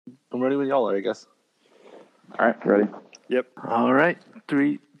I'm ready when y'all are, I guess. All right, ready? Yep. All right.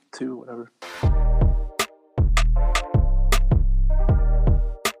 3, 2, whatever.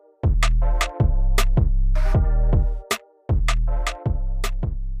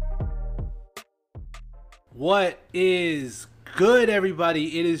 What is good,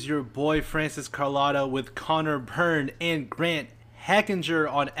 everybody? It is your boy Francis Carlotta with Connor Byrne and Grant Heckinger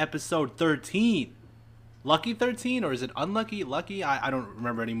on episode 13. Lucky 13, or is it unlucky? Lucky? I don't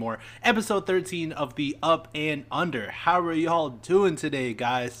remember anymore. Episode 13 of the Up and Under. How are y'all doing today,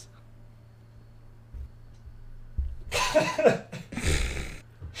 guys?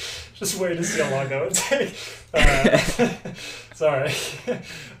 Just waiting to see how long that would take. Sorry.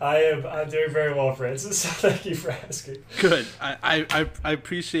 I'm doing very well, Francis, so thank you for asking. Good. I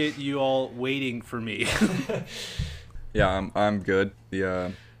appreciate you all waiting for me. Yeah, I'm good.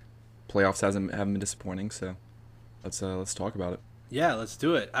 The playoffs haven't been disappointing, so let's talk about it. Yeah, let's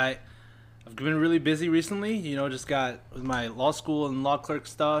do it. I've been really busy recently, just got with my law school and law clerk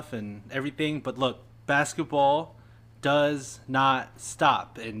stuff and everything. But look, basketball does not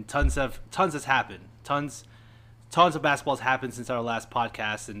stop, and tons has happened. Tons of basketball has happened since our last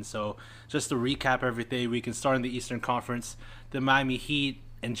podcast. And so just to recap everything, we can start in the Eastern Conference. The Miami Heat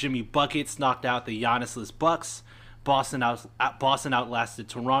and Jimmy Buckets knocked out the Giannis-less Bucks. Boston outlasted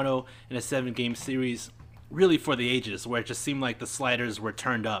Toronto in a 7-game series, really for the ages, where it just seemed like the sliders were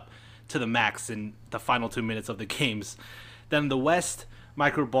turned up to the max in the final 2 minutes of the games. Then the West,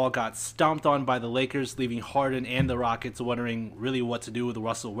 Micro Ball got stomped on by the Lakers, leaving Harden and the Rockets wondering really what to do with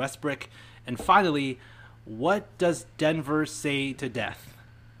Russell Westbrook. And finally, what does Denver say to death?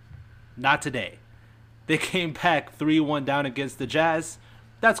 Not today. They came back 3-1 down against the Jazz.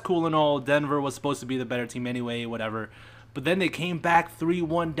 That's cool and all. Denver was supposed to be the better team anyway, whatever. But then they came back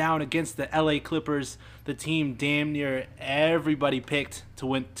 3-1 down against the LA Clippers, the team damn near everybody picked to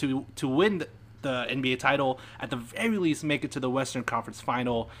win the NBA title, at the very least make it to the Western Conference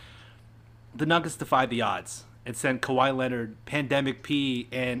Final. The Nuggets defied the odds and sent Kawhi Leonard, Pandemic P,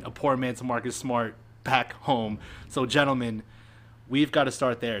 and a poor man's Marcus Smart back home. So, gentlemen, we've got to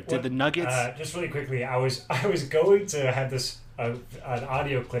start there. Did the Nuggets... just really quickly, I was going to have this an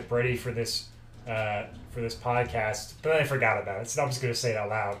audio clip ready for this podcast, but then I forgot about it, so I'm just going to say it out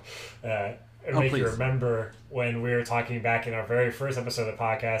loud. It'll make you remember when we were talking back in our very first episode of the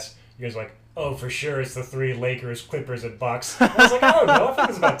podcast. You guys were like, oh, for sure, it's the 3 Lakers, Clippers, and Bucks. I was like, I don't know. I think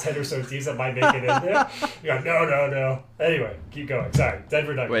there's about 10 or so teams that might make it in there. You're like, no. Anyway, keep going. Sorry,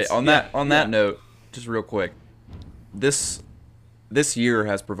 Denver Nuggets. Wait, on that note, just real quick, this year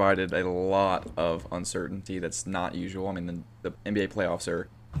has provided a lot of uncertainty that's not usual. I mean, the NBA playoffs are,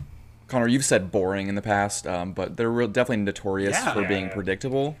 Connor, you've said boring in the past, but they're definitely notorious for being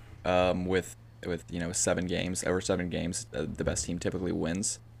predictable. With 7 games, the best team typically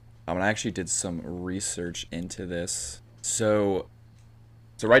wins. And I actually did some research into this. So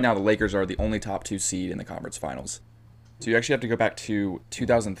right now the Lakers are the only top 2 seed in the conference finals. So you actually have to go back to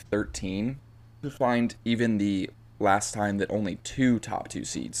 2013 to find even the last time that only 2 top 2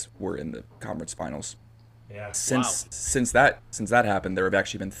 seeds were in the conference finals. Yeah. Since that happened, there have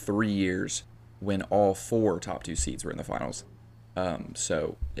actually been 3 years when all 4 top 2 seeds were in the finals.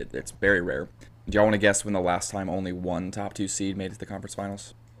 So it's very rare. Do y'all want to guess when the last time only 1 top 2 seed made it to the conference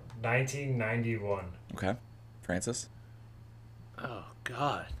finals? 1991. Okay. Francis? Oh,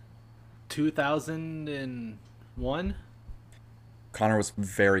 God. 2001? Connor was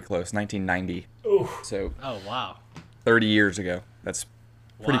very close. 1990. Ooh. So. Oh, wow. 30 years ago. That's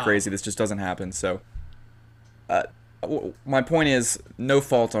pretty crazy. This just doesn't happen. So, my point is, no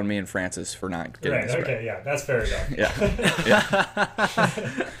fault on me and Francis for not getting this right. Okay, yeah, that's fair enough.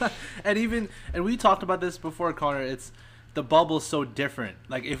 Yeah. And we talked about this before, Connor. It's the bubble's so different.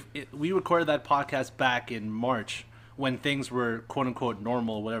 Like, we recorded that podcast back in March when things were quote unquote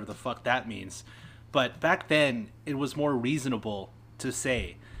normal, whatever the fuck that means. But back then, it was more reasonable to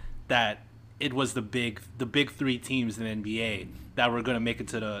say that it was the big 3 teams in the NBA that were going to make it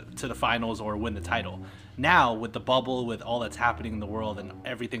to the finals or win the title. Now, with the bubble, with all that's happening in the world and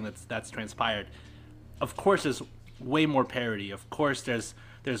everything that's transpired, of course there's way more parity. Of course there's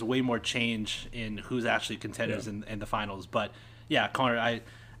way more change in who's actually contenders in the finals. But yeah, Connor,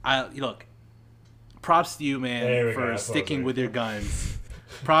 I look, props to you, man, for sticking with your guns.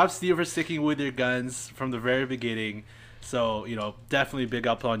 Props to you for sticking with your guns from the very beginning. So, definitely big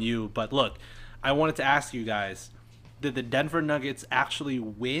up on you. But look, I wanted to ask you guys, did the Denver Nuggets actually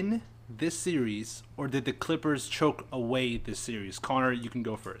win this series, or did the Clippers choke away this series? Connor, you can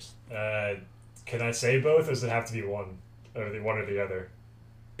go first. Can I say both, or does it have to be one? Or one or the other?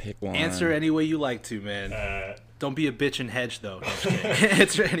 Pick one. Answer any way you like to, man. Don't be a bitch and hedge, though. No, just kidding.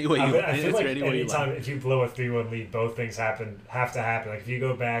 It's any way you. I feel like anytime if you blow a 3-1 lead, both things have to happen. Like if you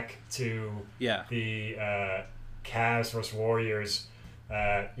go back to the Cavs versus Warriors,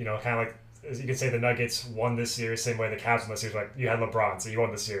 kind of like as you could say the Nuggets won this series same way the Cavs won this series. Like you had LeBron, so you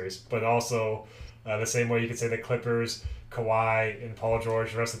won the series, but also the same way you could say the Clippers, Kawhi and Paul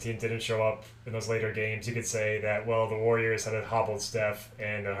George, the rest of the team didn't show up in those later games. You could say that, well, the Warriors had a hobbled Steph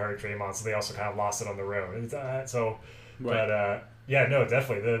and a hurt Draymond, so they also kind of lost it on the road.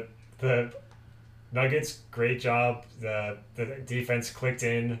 Definitely. The Nuggets, great job. The defense clicked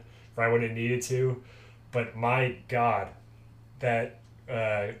in right when it needed to. But my God, that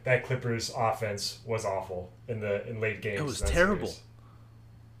Clippers offense was awful in late games. It was terrible. Series.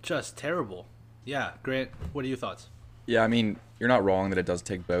 Just terrible. Yeah, Grant, what are your thoughts? Yeah, I mean, you're not wrong that it does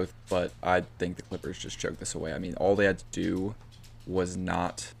take both, but I think the Clippers just choked this away. I mean, all they had to do was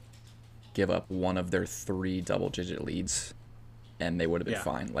not give up one of their 3 double-digit leads, and they would have been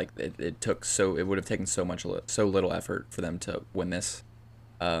fine. Like it would have taken so little effort for them to win this.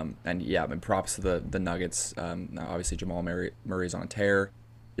 Props to the Nuggets. Now obviously Jamal Murray's on a tear.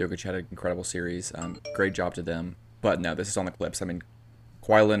 Jokic had an incredible series. Great job to them. But no, this is on the Clips. I mean,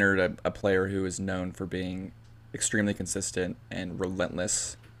 Kawhi Leonard, a player who is known for being extremely consistent and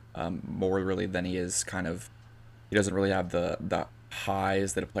relentless, more really than he is he doesn't really have the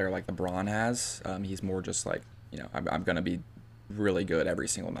highs that a player like LeBron has. He's more just like, I'm going to be really good every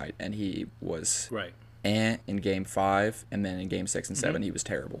single night. And he was in game 5, and then in game 6 and 7, he was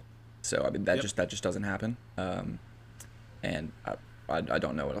terrible. So, I mean, that just doesn't happen. And I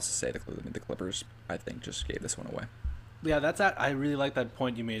don't know what else to say. The Clippers, I think, just gave this one away. Yeah, I really like that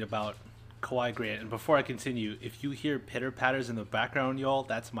point you made about Kawhi, Grant. And before I continue, if you hear pitter-patters in the background, y'all,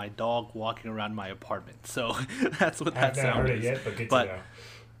 that's my dog walking around my apartment. So that's what that sound is. I haven't heard it yet, but good to know.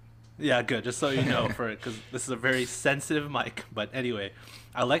 Yeah, good. Just so you know, because this is a very sensitive mic. But anyway,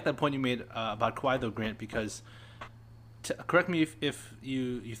 I like that point you made about Kawhi, though, Grant, because correct me if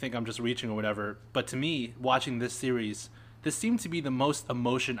you think I'm just reaching or whatever, but to me, watching this series, this seemed to be the most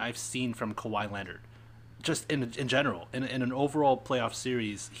emotion I've seen from Kawhi Leonard. Just in general, in an overall playoff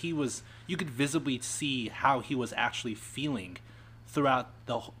series, you could visibly see how he was actually feeling throughout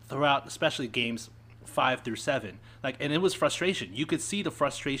especially games 5 through 7. And it was frustration. You could see the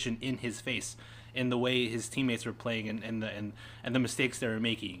frustration in his face, in the way his teammates were playing and the mistakes they were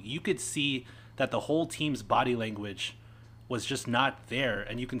making. You could see that the whole team's body language was just not there,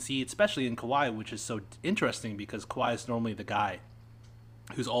 and you can see, especially in Kawhi, which is so interesting because Kawhi is normally the guy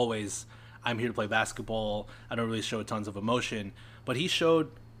who's always, I'm here to play basketball. I don't really show tons of emotion, but he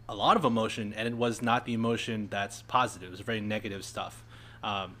showed a lot of emotion, and it was not the emotion that's positive. It was very negative stuff.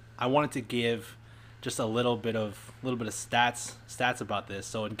 I wanted to give just a little bit of stats about this.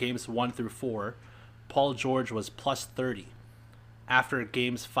 So in games 1 through 4, Paul George was plus 30. After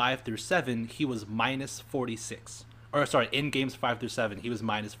games 5 through 7, he was minus 46. In games 5 through 7, he was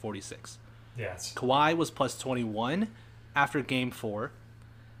minus 46. Yes. Kawhi was plus 21 after game 4.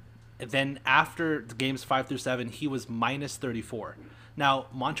 And then after the games 5 through 7, he was minus 34. Now,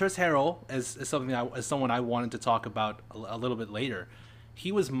 Montrezl Harrell is someone I wanted to talk about a little bit later.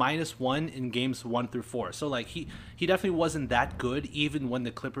 He was minus 1 in games 1 through 4. So he definitely wasn't that good even when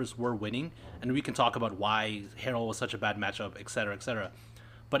the Clippers were winning. And we can talk about why Harrell was such a bad matchup, et cetera, et cetera.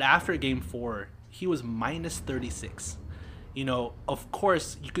 But after game 4, he was minus 36. Of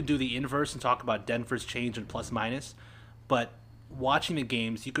course, you could do the inverse and talk about Denver's change in plus minus, but watching the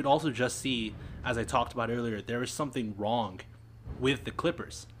games, you could also just see, as I talked about earlier, there was something wrong with the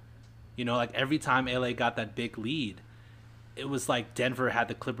Clippers. Every time LA got that big lead, it was like Denver had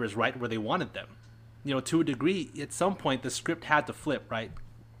the Clippers right where they wanted them. To a degree, at some point, the script had to flip, right?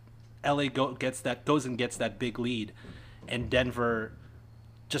 LA goes and gets that big lead, and Denver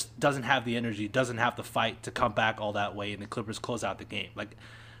just doesn't have the energy, doesn't have the fight to come back all that way, and the Clippers close out the game.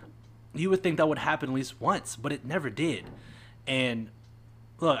 You would think that would happen at least once, but it never did. And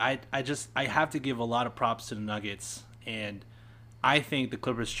look, I have to give a lot of props to the Nuggets, and I think the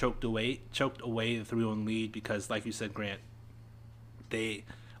Clippers choked away the 3-1 lead because, like you said, Grant,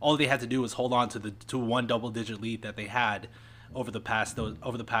 all they had to do was hold on to one double-digit lead that they had over the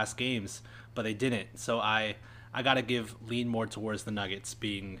past games, but they didn't. So I gotta lean more towards the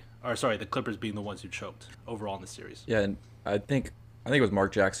the Clippers being the ones who choked overall in the series. Yeah, and I think it was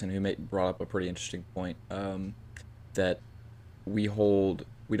Mark Jackson who brought up a pretty interesting point, that we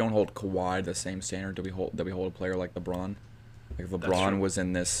don't hold Kawhi to the same standard that we hold a player like LeBron. Like if LeBron was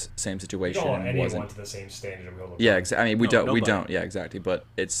in this same situation, we don't hold anyone to the same standard. Yeah, exactly. I mean, we don't. Yeah, exactly. But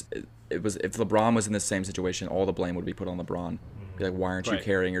it was if LeBron was in the same situation, all the blame would be put on LeBron. Be like, why aren't you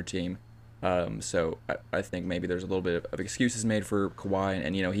carrying your team? So I think maybe there's a little bit of excuses made for Kawhi,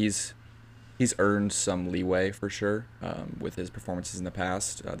 and he's earned some leeway for sure with his performances in the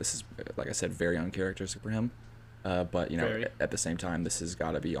past. This is, like I said, very uncharacteristic for him. But at the same time, this has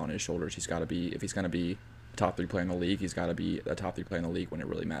got to be on his shoulders. He's got to be, if he's going to be a top 3 player in the league, he's got to be a top 3 player in the league when it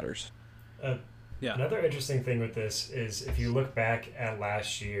really matters. Another interesting thing with this is if you look back at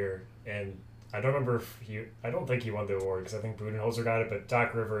last year, and I don't think he won the award because I think Budenholzer got it, but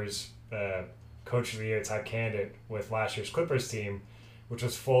Doc Rivers, Coach of the Year type candidate with last year's Clippers team, which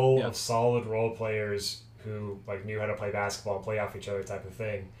was full of solid role players who like knew how to play basketball, play off each other type of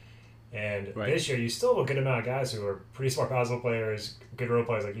thing. And this year, you still have a good amount of guys who are pretty smart basketball players, good role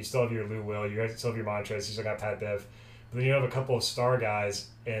players. Like you still have your Lou Will, you still have your Montrezl, you still got Pat Bev, but then you have a couple of star guys,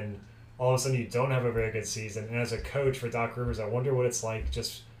 and all of a sudden you don't have a very good season. And as a coach for Doc Rivers, I wonder what it's like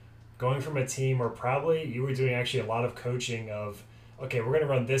just going from a team where probably you were doing actually a lot of coaching of, okay, we're going to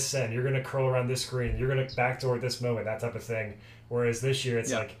run this set, you're going to curl around this screen, you're going to backdoor at this moment, that type of thing. Whereas this year,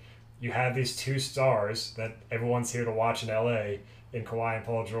 it's like you have these 2 stars that everyone's here to watch in LA, in Kawhi and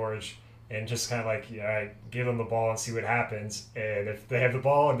Paul George, and just kind of like, give them the ball and see what happens. And if they have the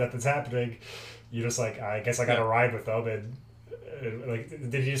ball and nothing's happening, you're just like, I guess I got to ride with them. And like,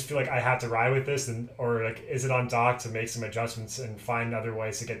 did you just feel like I have to ride with this, or like, is it on Doc to make some adjustments and find other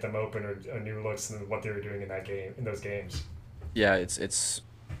ways to get them open or new looks than what they were doing in those games? Yeah, it's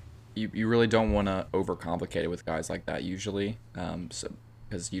you really don't want to overcomplicate it with guys like that usually,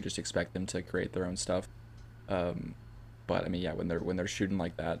 because you just expect them to create their own stuff. But I mean, when they're shooting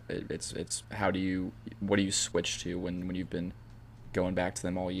like that, it's what do you switch to when you've been going back to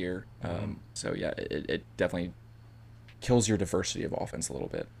them all year? So yeah, it definitely kills your diversity of offense a little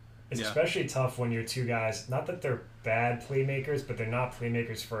bit. It's especially tough when you're 2 guys. Not that they're bad playmakers, but they're not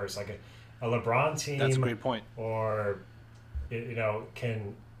playmakers first. Like a LeBron team. That's a great point. Or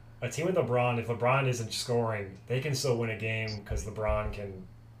can a team with LeBron, if LeBron isn't scoring, they can still win a game because LeBron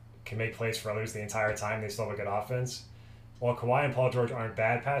can make plays for others the entire time. They still have a good offense. While Kawhi and Paul George aren't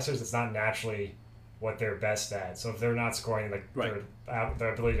bad passers, it's not naturally what they're best at. So if they're not scoring,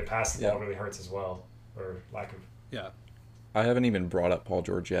 their ability to pass the ball really hurts as well, or lack of. Yeah. I haven't even brought up Paul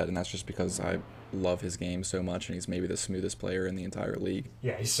George yet, and that's just because I love his game so much, and he's maybe the smoothest player in the entire league.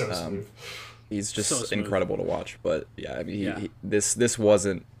 Yeah, he's so smooth. He's just incredible to watch. But yeah, I mean, this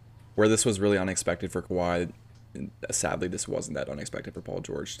wasn't where this was really unexpected for Kawhi. Sadly, this wasn't that unexpected for Paul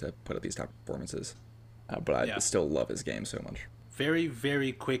George to put up these type of performances. But I still love his game so much. Very,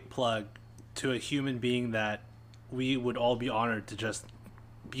 very quick plug to a human being that we would all be honored to just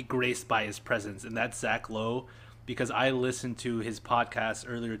be graced by his presence, and that's Zach Lowe, because I listened to his podcast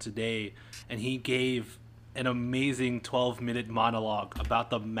earlier today, and he gave an amazing 12-minute monologue about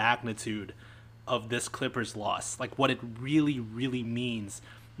the magnitude of this Clippers loss, like what it really, really means,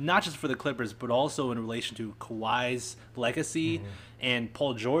 not just for the Clippers, but also in relation to Kawhi's legacy and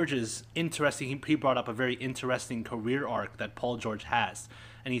Paul George's interesting. He brought up a very interesting career arc that Paul George has,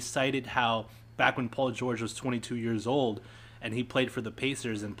 and he cited how back when Paul George was 22 years old and he played for the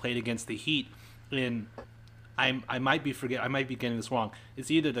Pacers and played against the Heat in, I might be getting this wrong. It's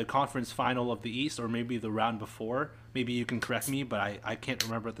either the conference final of the East or maybe the round before. Maybe you can correct me, but I can't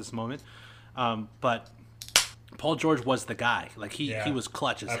remember at this moment. But Paul George was the guy. Like he was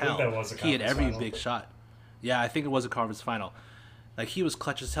clutch as hell. He had every big shot. Yeah, I think it was a conference final. Like he was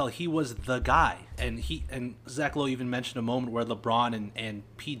clutch as hell. He was the guy. And Zach Lowe even mentioned a moment where LeBron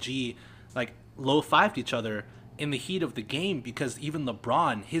and PG like low-fived each other in the heat of the game, because even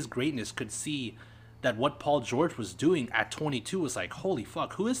LeBron, his greatness, could see that what Paul George was doing at 22 was like, holy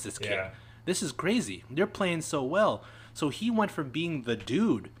fuck, who is this kid? Yeah. This is crazy. They're playing so well. So he went from being the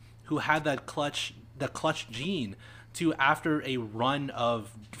dude who had the clutch gene to, after a run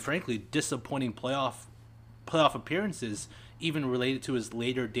of frankly disappointing playoff appearances, even related to his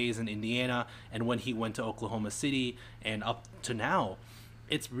later days in Indiana and when he went to Oklahoma City and up to now.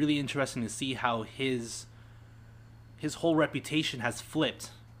 It's really interesting to see how his whole reputation has flipped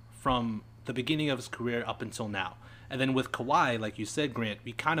from the beginning of his career up until now. And then with Kawhi, like you said, Grant,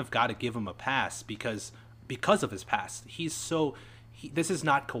 we kind of got to give him a pass because of his past. This is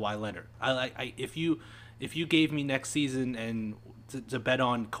not Kawhi Leonard. If you gave me next season and to bet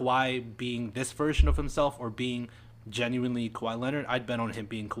on Kawhi being this version of himself or being genuinely Kawhi Leonard, I'd bet on him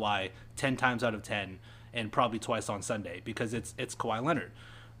being Kawhi 10 times out of 10 and probably twice on Sunday, because it's Kawhi Leonard.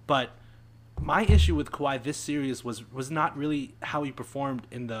 But my issue with Kawhi this series was not really how he performed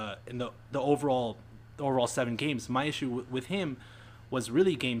in the overall 7 games. My issue with him was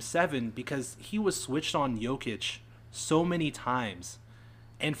really Game 7, because he was switched on Jokic so many times,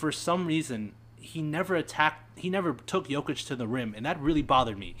 and for some reason he never attacked. He never took Jokic to the rim, and that really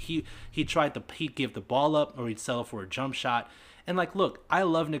bothered me. He he'd give the ball up, or he'd settle for a jump shot. And like, look, I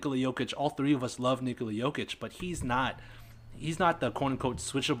love Nikola Jokic. All three of us love Nikola Jokic, but he's not the quote unquote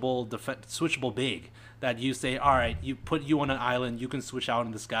switchable big that you say, all right, you put you on an island, you can switch out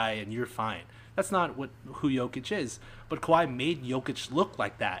in the sky, and you're fine. That's not who Jokic is. But Kawhi made Jokic look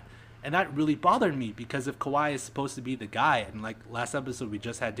like that. And that really bothered me, because if Kawhi is supposed to be the guy, and like last episode we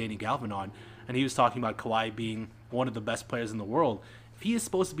just had Danny Galvin on, and he was talking about Kawhi being one of the best players in the world. If he is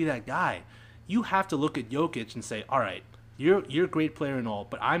supposed to be that guy, you have to look at Jokic and say, all right, you're a great player and all,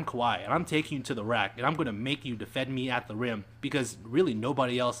 but I'm Kawhi, and I'm taking you to the rack, and I'm going to make you defend me at the rim, because really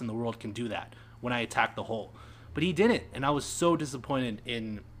nobody else in the world can do that when I attack the hole. But he didn't, and I was so disappointed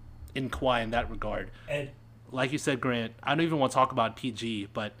in Kawhi in that regard. And like you said, Grant, I don't even want to talk about PG,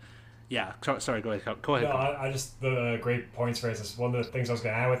 but yeah, sorry, go ahead. No, I just, the great points for this. One of the things I was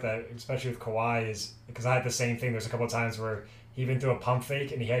going to add with that, especially with Kawhi, is because I had the same thing. There's a couple of times where he even threw a pump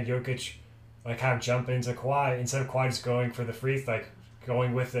fake, and he had Jokic like kind of jump into Kawhi, instead of Kawhi just going for the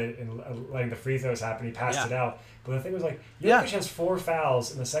going with it and letting the free throws happen. He passed it out. But the thing was, like, Jokic has 4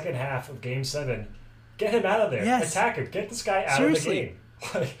 fouls in the second half of Game 7. Get him out of there. Yes. Attack him. Get this guy out of the game.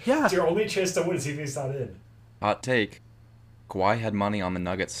 It's your only chance to win is if he's not in. Hot take. Kawhi had money on the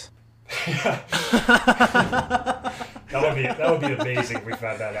Nuggets. That would be amazing if we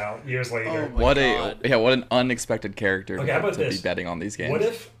found that out years later. Oh what an unexpected character to be betting on these games. What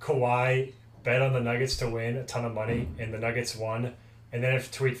if Kawhi bet on the Nuggets to win a ton of money and the Nuggets won, and then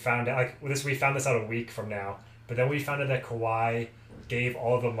if we found out we found this out a week from now, but then we found out that Kawhi gave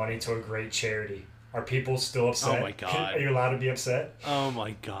all of the money to a great charity. Are people still upset? Oh my god! Are you allowed to be upset? Oh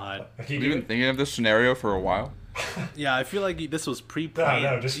my god! Have you been thinking of this scenario for a while? Yeah, I feel like this was pre-planned.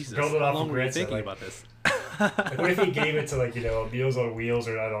 No, just Jesus. build it off How long of were you Grant's thinking about this? What if he gave it to Meals on Wheels,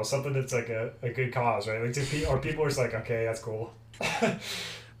 or I don't know, something that's like a good cause, right? Or people are just like, okay, that's cool.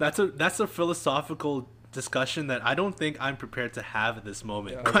 That's a philosophical discussion that I don't think I'm prepared to have at this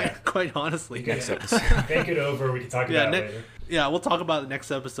moment. Okay. Quite honestly. Next episode. Think it over. We can talk about it later. Yeah, we'll talk about the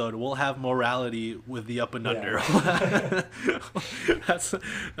next episode. We'll have morality with the up and under. That's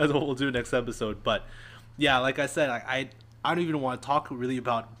what we'll do next episode. But yeah, like I said, I don't even want to talk really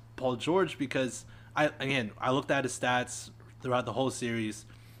about Paul George, because I looked at his stats throughout the whole series.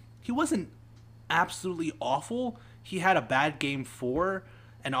 He wasn't absolutely awful. He had a bad game 4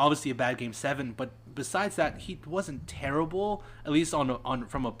 and obviously a bad game 7, but besides that, he wasn't terrible, at least on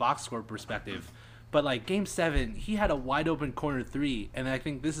from a box score perspective. But like game 7, he had a wide open corner 3, and I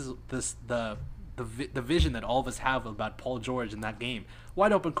think this is the vision that all of us have about Paul George in that game.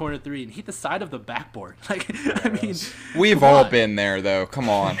 Wide open corner 3 and hit the side of the backboard. I mean, we've all been there though. Come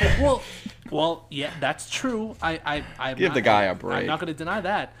on. Well, yeah, that's true. I give the guy a break. I'm not going to deny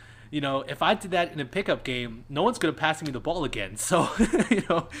that. If I did that in a pickup game, no one's going to pass me the ball again. So,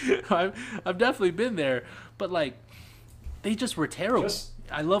 I've definitely been there. But like, they just were terrible.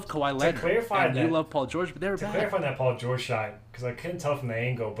 I love Kawhi Leonard, and you love Paul George, but they were bad. To clarify that Paul George shot, because I couldn't tell from the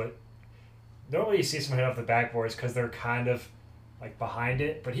angle, but normally you see someone hit off the backboards because they're kind of like behind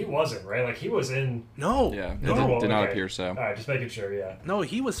it, but he wasn't, right? Like he was in. No. Yeah. It did not appear so. All right, just making sure. Yeah. No,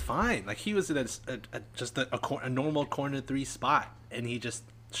 he was fine. Like he was in just a normal corner 3 spot, and he just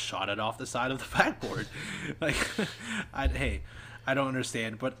shot it off the side of the backboard. Like, I don't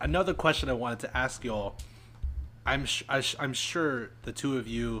understand. But another question I wanted to ask y'all. I'm sure the two of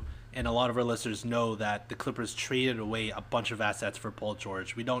you and a lot of our listeners know that the Clippers traded away a bunch of assets for Paul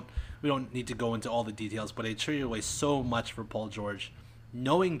George. We don't need to go into all the details, but they traded away so much for Paul George.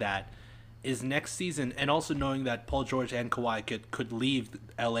 Knowing that, is next season, and also knowing that Paul George and Kawhi could leave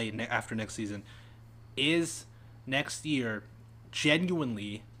LA after next season, is next year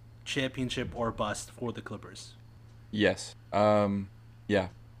genuinely championship or bust for the Clippers? Yes. Yeah.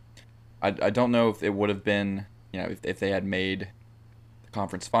 I don't know if it would have been, if they had made the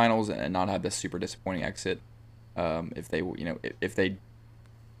conference finals and not had this super disappointing exit. If they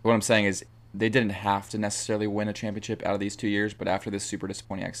what I'm saying is they didn't have to necessarily win a championship out of these 2 years, but after this super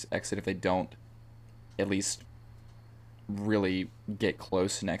disappointing exit, if they don't at least really get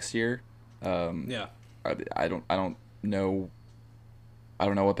close next year, I don't know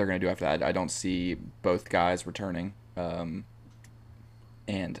what they're going to do after that. I don't see both guys returning.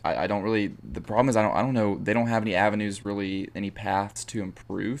 And I don't really. The problem is I don't know. They don't have any avenues, really, any paths to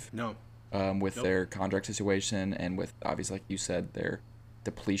improve. No. With their contract situation and with, obviously, like you said, their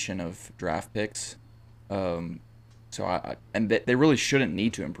depletion of draft picks. They really shouldn't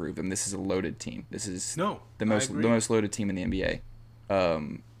need to improve. And this is a loaded team. This is the most loaded team in the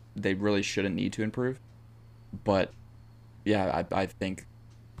NBA. They really shouldn't need to improve. But yeah, I think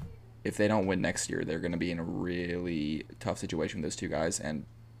if they don't win next year, they're going to be in a really tough situation with those two guys. And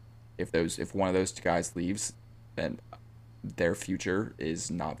if one of those two guys leaves, then their future is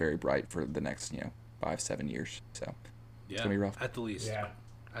not very bright for the next 5-7 years. So it's gonna be rough at the least. Yeah,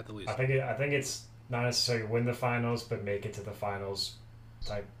 at the least. I think it's not necessarily win the finals, but make it to the finals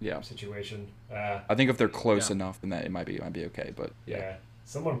type situation. I think if they're close enough, then that it might be okay. But yeah,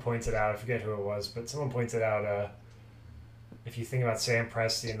 someone pointed out, I forget who it was, but someone pointed out if you think about Sam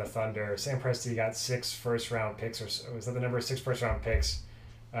Presti and the Thunder, Sam Presti got 6 first-round picks, or was that the number of 6 first-round picks,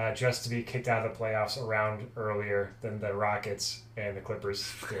 just to be kicked out of the playoffs a round earlier than the Rockets and the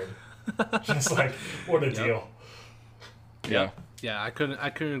Clippers did. Just like, what a deal. Yeah. Yeah, I couldn't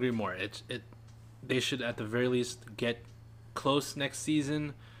agree more. They should at the very least get close next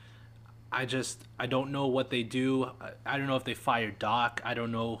season. I don't know what they do. I don't know if they fire Doc. I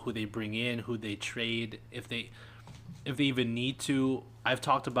don't know who they bring in, who they trade, if they even need to. I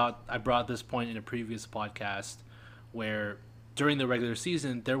brought this point in a previous podcast where during the regular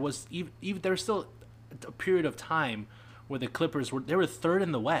season there was still a period of time where the Clippers were third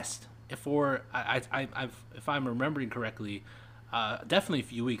in the West. If I'm remembering correctly, definitely a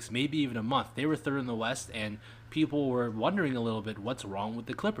few weeks, maybe even a month, they were third in the West, and people were wondering a little bit what's wrong with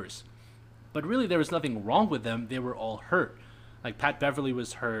the Clippers. But really, there was nothing wrong with them. They were all hurt. Like Pat Beverly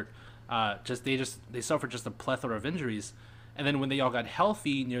was hurt. They suffered just a plethora of injuries, and then when they all got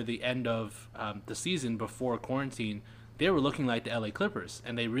healthy near the end of the season before quarantine, they were looking like the LA Clippers,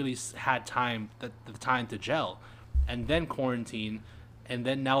 and they really had the time to gel. And then quarantine, and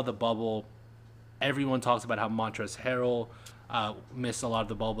then now the bubble. Everyone talks about how Montrezl Harrell missed a lot of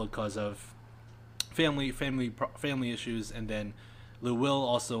the bubble because of family issues, and then Lou Will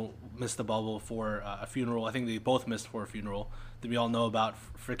also missed the bubble for a funeral. I think they both missed for a funeral that we all know about,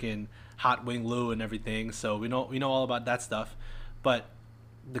 freaking Hot Wing Lou and everything. So we know all about that stuff. But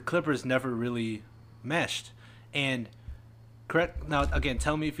the Clippers never really meshed. And correct now, again,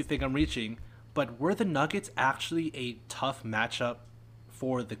 tell me if you think I'm reaching, but were the Nuggets actually a tough matchup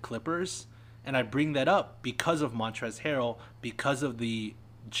for the Clippers? And I bring that up because of Montrezl Harrell, because of the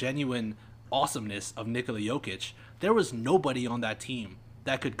genuine awesomeness of Nikola Jokic. There was nobody on that team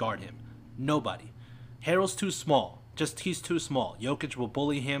that could guard him. Nobody. Harrell's too small. He's too small. Jokic will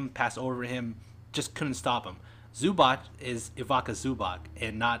bully him, pass over him, just couldn't stop him. Zubac is Ivica Zubac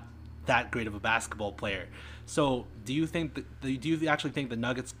and not that great of a basketball player. So do you actually think the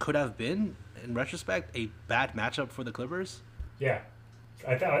Nuggets could have been, in retrospect, a bad matchup for the Clippers? Yeah.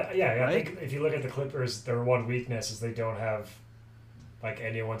 I think if you look at the Clippers, their one weakness is they don't have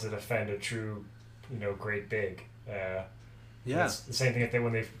anyone to defend a true, great big. It's the same thing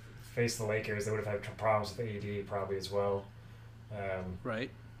when they faced the Lakers, they would have had problems with AD probably as well.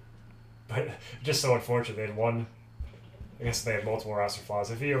 Right. But just so unfortunate, they had one. I guess they had multiple roster flaws.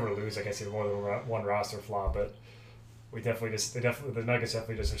 If you ever lose, I guess you have more than one roster flaw. But the Nuggets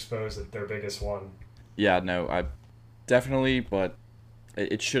definitely just exposed their biggest one. Yeah, no, but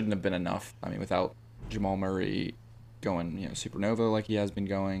it shouldn't have been enough. I mean, without Jamal Murray going, supernova like he has been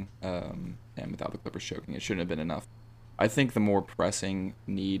going, and without the Clippers choking, it shouldn't have been enough. I think the more pressing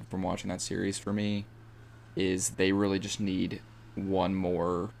need from watching that series for me is they really just need one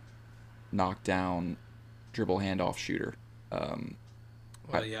more knockdown dribble handoff shooter.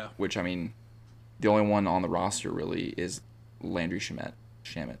 Which, I mean, the only one on the roster really is Landry Shamet.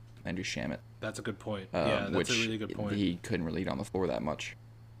 That's a good point. That's a really good point. He couldn't really eat on the floor that much.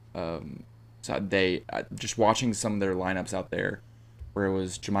 So they just watching some of their lineups out there, where it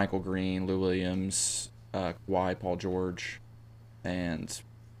was JaMychal Green, Lou Williams, Kawhi, Paul George, and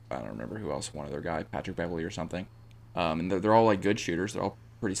I don't remember who else, one other guy, Patrick Beverly or something. And they're all good shooters. They're all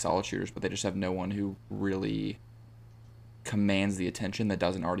pretty solid shooters, but they just have no one who really commands the attention that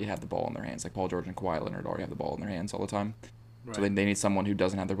doesn't already have the ball in their hands. Like Paul George and Kawhi Leonard already have the ball in their hands all the time. Right. So they need someone who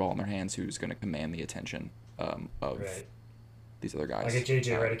doesn't have their ball in their hands who's going to command the attention of these other guys. Like a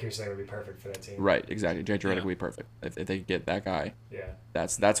JJ Redick, you're saying would be perfect for that team. Right, exactly. JJ Redick would be perfect if they could get that guy. Yeah.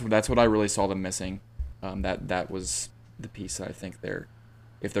 That's what I really saw them missing. That was the piece that I think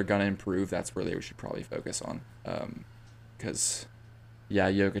if they're going to improve, that's where they should probably focus on. Because,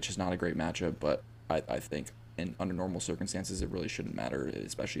 Jokic is not a great matchup, but I think under normal circumstances, it really shouldn't matter,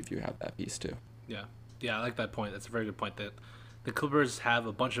 especially if you have that piece too. Yeah, I like that point. That's a very good point. That the Clippers have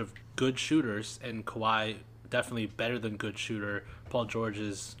a bunch of good shooters, and Kawhi definitely better than good shooter. Paul George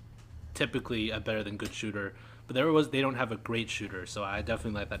is typically a better than good shooter, but they don't have a great shooter. So I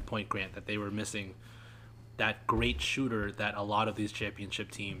definitely like that point, Grant, that they were missing that great shooter that a lot of these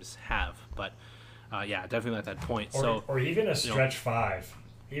championship teams have. But definitely like that point. Or even a stretch five,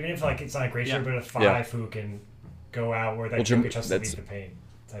 even if it's not a great shooter, but a five who can go out where that Jokic has to leave the paint.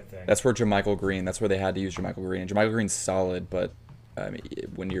 type thing. That's where JaMychal Green. That's where they had to use JaMychal Green. And JaMychal Green's solid, but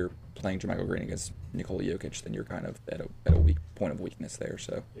when you're playing JaMychal Green against Nikola Jokic, then you're kind of at a weak point of weakness there.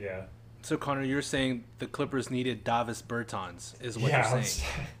 So yeah. So Connor, you're saying the Clippers needed Davis Bertans, is what you're saying?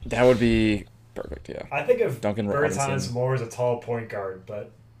 That would be perfect. Yeah. I think of Duncan Bertans Robinson. more as a tall point guard,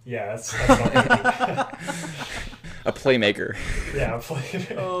 but yeah, that's not A playmaker. yeah, a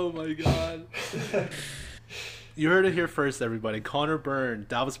playmaker. Oh my god. You heard it here first, everybody. Connor Byrne,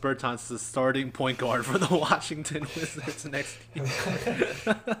 Davis Bertans is the starting point guard for the Washington Wizards next year.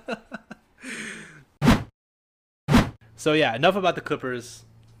 So yeah, enough about the Clippers.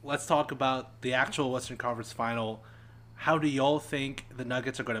 Let's talk about the actual Western Conference Final. How do y'all think the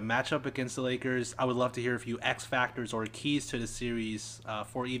Nuggets are going to match up against the Lakers? I would love to hear a few X factors or keys to the series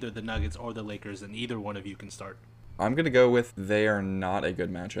for either the Nuggets or the Lakers, and either one of you can start. I'm going to go with they are not a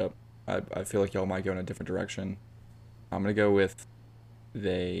good matchup. I feel like y'all might go in a different direction. I'm going to go with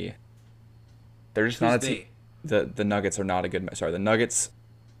they're just Who's not a they? team. The Nuggets are not a good the Nuggets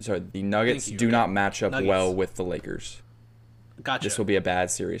you. do not match up Nuggets. well with the Lakers. Gotcha. This will be a bad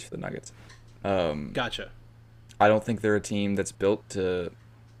series for the Nuggets. Gotcha. I don't think they're a team that's built to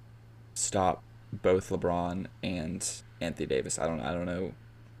stop both LeBron and Anthony Davis. I don't know.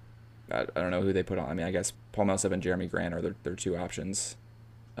 I don't know who they put on. I mean, I guess Paul Millsap and Jeremy Grant are their two options.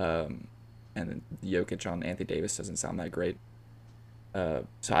 And then Jokic on Anthony Davis doesn't sound that great. So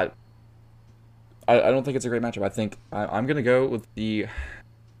I don't think it's a great matchup. I think I'm gonna go with the.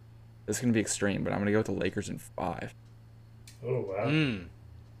 This is gonna be extreme, but I'm gonna go with the Lakers in 5. Oh wow. Well,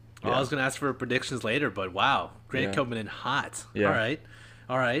 Yeah. I was gonna ask for predictions later, but wow, Grant Yeah. coming in hot. Yeah.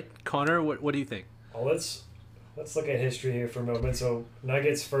 All right, Connor, what do you think? Well, let's look at history here for a moment. So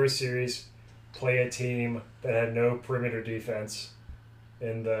Nuggets first series play a team that had no perimeter defense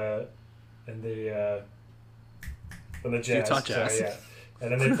in the Jazz. Utah Jazz. Sorry, yeah.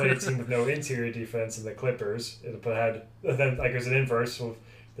 And then they played a team with no interior defense in the Clippers. Then like there's an inverse. So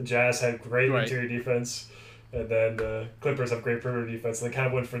the Jazz had great Right. interior defense, and then the Clippers have great perimeter defense. And they kind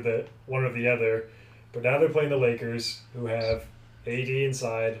of went for the one or the other. But now they're playing the Lakers, who have AD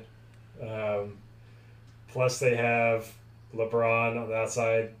inside. Plus they have LeBron on the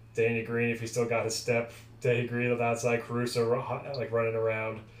outside, Danny Green if he still got his step, Danny Green on the outside, Caruso like running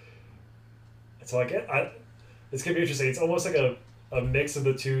around. So like it's gonna be interesting. It's almost like a mix of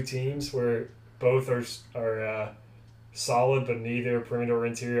the two teams where both are solid, but neither perimeter or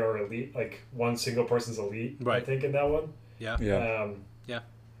interior are elite. Like one single person's elite, Right. I think, in that one. Yeah. Yeah. Yeah.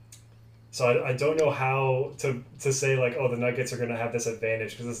 So I don't know how to say like, oh, the Nuggets are going to have this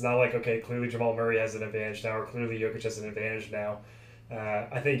advantage, because it's not like, okay, clearly Jamal Murray has an advantage now, or clearly Jokic has an advantage now.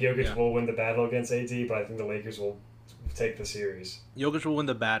 I think Jokic will win the battle against AD, but I think the Lakers will take the series. Jokic will win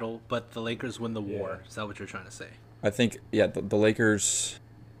the battle, but the Lakers win the war. Yeah. Is that what you're trying to say? I think the Lakers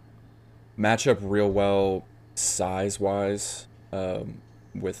match up real well size-wise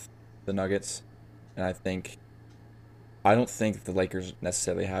with the Nuggets, and I don't think the Lakers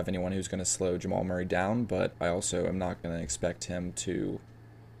necessarily have anyone who's going to slow Jamal Murray down, but I also am not going to expect him to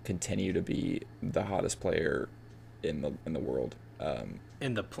continue to be the hottest player in the world On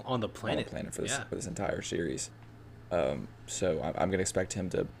the planet. on the planet for this entire series. So I'm going to expect him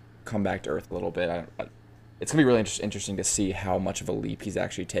to come back to earth a little bit. It's going to be really interesting to see how much of a leap he's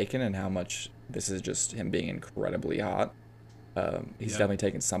actually taken and how much this is just him being incredibly hot. He's definitely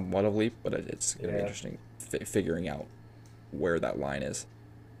taken somewhat of a leap, but it's going to be interesting figuring out where that line is.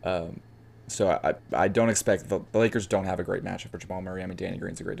 So I don't expect the Lakers don't have a great matchup for Jamal Murray. I mean, Danny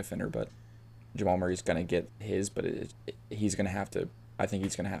Green's a great defender, but Jamal Murray's going to get his, but he's going to have to. I think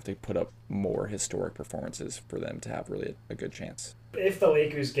he's going to have to put up more historic performances for them to have really a good chance. If the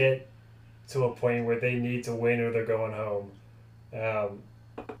Lakers get to a point where they need to win or they're going home,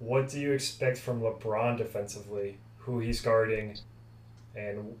 what do you expect from LeBron defensively? Who he's guarding,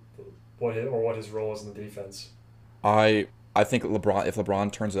 and what his role is in the defense? I think if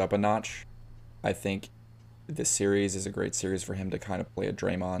LeBron turns it up a notch, I think this series is a great series for him to kind of play a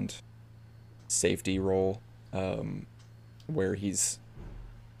Draymond safety role, where he's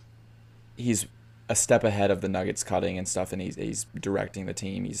a step ahead of the Nuggets cutting and stuff, and he's directing the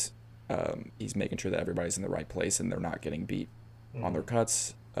team. He's making sure that everybody's in the right place and they're not getting beat on their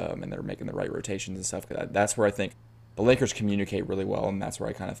cuts, and they're making the right rotations and stuff. That's where I think the Lakers communicate really well, and that's where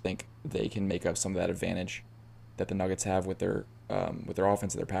I kind of think they can make up some of that advantage that the Nuggets have with their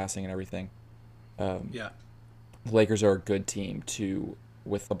offense, their passing, and everything. The Lakers are a good team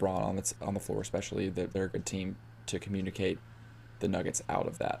with LeBron on the floor, especially. They're a good team to communicate the Nuggets out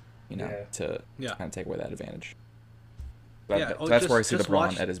of that, to kind of take away that advantage. That's where I see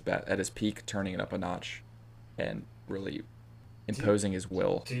LeBron at his peak, turning it up a notch, and really imposing his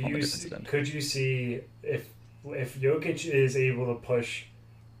will Do on the you defensive end. could you see if Jokic is able to push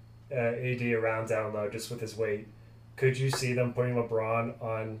AD around down low just with his weight, could you see them putting LeBron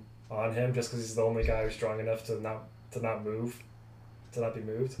on him just because he's the only guy who's strong enough to not move, to not be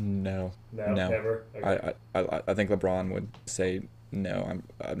moved? No, Never. Okay. I think LeBron would say no.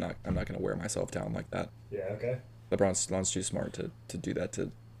 I'm not going to wear myself down like that. Yeah. Okay. LeBron's too smart to do that,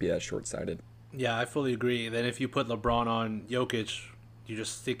 to be that short-sighted. Yeah, I fully agree. Then if you put LeBron on Jokic, you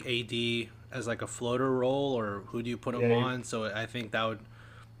just stick AD as like a floater role, or who do you put him on? So I think that would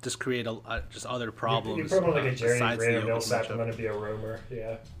just create just other problems. You put him on like a Jerry besides the Grant or Jokic Millsap matchup. and let it be a roamer.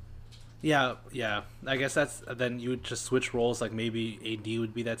 Yeah. Yeah. I guess then you would just switch roles. Like maybe AD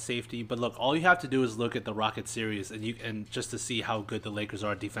would be that safety. But look, all you have to do is look at the Rocket series, and just to see how good the Lakers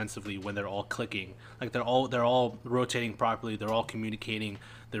are defensively when they're all clicking. Like they're all rotating properly. They're all communicating.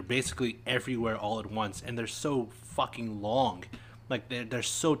 They're basically everywhere all at once, and they're so fucking long. Like they're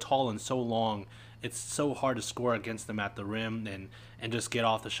so tall and so long. It's so hard to score against them at the rim and just get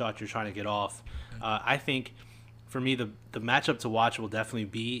off the shot you're trying to get off. I think, for me, the matchup to watch will definitely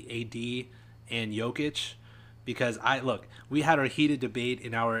be AD and Jokic, because we had our heated debate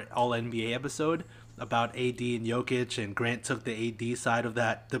in our All NBA episode about AD and Jokic, and Grant took the AD side of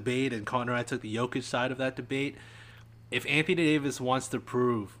that debate, and Connor and I took the Jokic side of that debate. If Anthony Davis wants to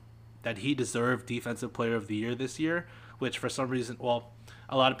prove that he deserved Defensive Player of the Year this year, which for some reason, well,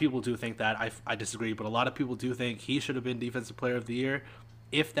 a lot of people do think that. I disagree, but a lot of people do think he should have been Defensive Player of the Year.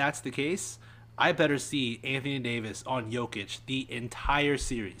 If that's the case, I better see Anthony Davis on Jokic the entire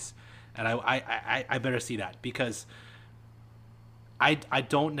series. And I better see that, because I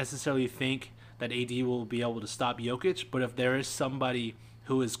don't necessarily think that AD will be able to stop Jokic, but if there is somebody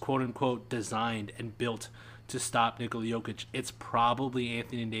who is quote-unquote designed and built to stop Nikola Jokic, it's probably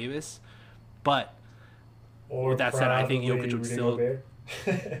Anthony Davis. But with that said, I think Jokic would still...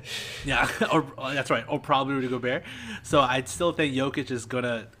 Yeah, or that's right, or probably Rudy Gobert. So I still think Jokic is going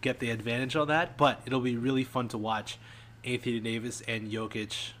to get the advantage on that, but it'll be really fun to watch Anthony Davis and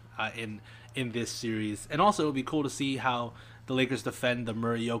Jokic in this series. And also it'll be cool to see how the Lakers defend the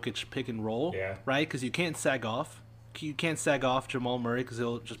Murray-Jokic pick and roll, right? Because you can't sag off. You can't sag off Jamal Murray because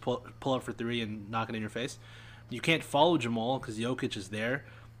he'll just pull up for three and knock it in your face. You can't follow Jamal because Jokic is there.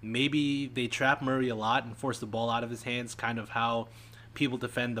 Maybe they trap Murray a lot and force the ball out of his hands, kind of how people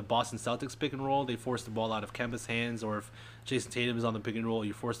defend the Boston Celtics pick and roll. They force the ball out of Kemba's hands, or if Jason Tatum is on the pick and roll,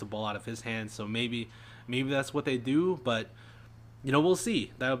 you force the ball out of his hands. So maybe that's what they do, but we'll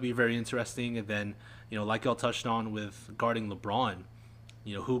see. That'll be very interesting. And then, like y'all touched on with guarding LeBron,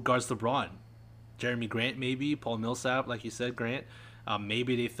 who guards LeBron? Jeremy Grant, maybe Paul Millsap, like you said, Grant.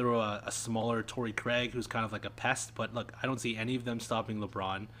 Maybe they throw a smaller Torrey Craig, who's kind of like a pest. But look, I don't see any of them stopping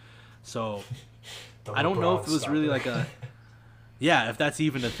LeBron. So I don't know if it was really like a... Yeah, if that's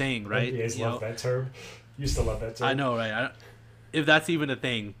even a thing, right? NBA's love that term. Used to love that term. I know, right? If that's even a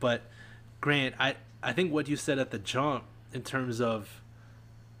thing. But, Grant, I think what you said at the jump in terms of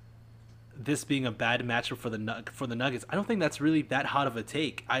this being a bad matchup for the Nuggets, I don't think that's really that hot of a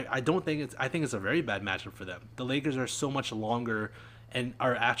take. I think it's a very bad matchup for them. The Lakers are so much longer and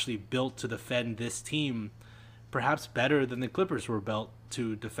are actually built to defend this team perhaps better than the Clippers were built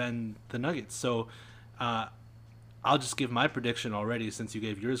to defend the Nuggets. So, I'll just give my prediction already since you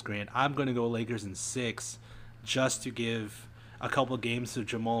gave yours, Grant. I'm going to go Lakers in 6, just to give a couple of games to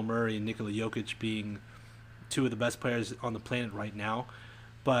Jamal Murray and Nikola Jokic being two of the best players on the planet right now.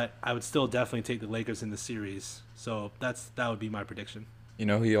 But I would still definitely take the Lakers in the series. So that would be my prediction. You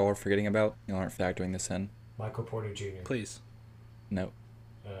know who y'all are forgetting about? Y'all aren't factoring this in. Michael Porter Jr. Please. No.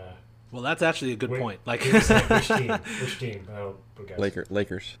 Well, that's actually a good point. Like which team? Which team? Oh,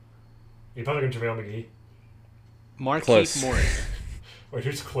 Lakers. You probably going JaVale McGee. Markieff Morris. Wait,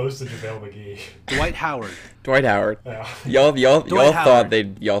 who's close to JaVale McGee? Dwight Howard. Yeah. Y'all thought Howard. they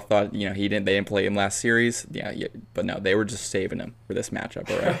didn't play him last series. Yeah, but no, they were just saving him for this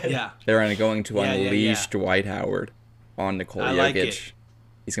matchup, all right? Yeah. They're going to unleash yeah. Dwight Howard on Nikola Jokic. like it.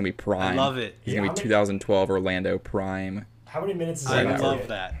 He's gonna be prime. I love it. He's gonna be 2012 Orlando prime. How many minutes is I he love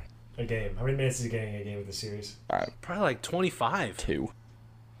that. a game? How many minutes is he getting a game of the series? Probably like 25. 2.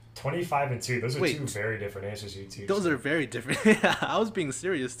 25 and 2. Those are two very different answers. You two. Those are very different. I was being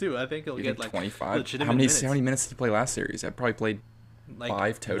serious too. I think he'll get like 25. legitimate How many minutes. did he play last series? I probably played Like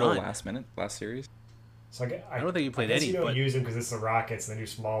 5 total none. So last series. I don't think he played I guess any, you don't but- use him because it's the Rockets and they do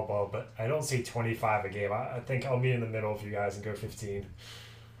small ball, but I don't see 25 a game. I think I'll meet in the middle of you guys and go 15.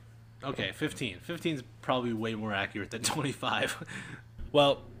 Okay, 15. 15 is probably way more accurate than 25.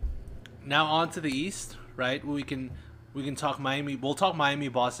 Well, now on to the East, right? We can We can talk Miami. We'll talk Miami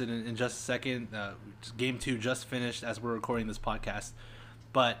Boston in just a second. Game 2 just finished as we're recording this podcast,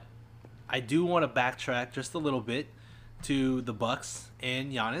 but I do want to backtrack just a little bit to the Bucks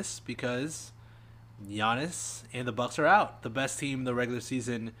and Giannis, because Giannis and the Bucks are out. The best team in the regular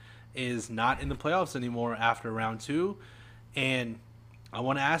season is not in the playoffs anymore after round 2, and I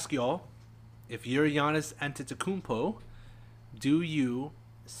want to ask y'all, if you're Giannis Antetokounmpo, do you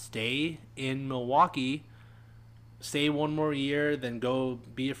stay in Milwaukee, stay one more year, then go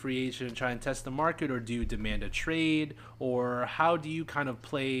be a free agent and try and test the market, or do you demand a trade, or how do you kind of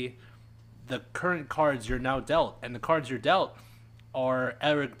play the current cards you're now dealt? And the cards you're dealt are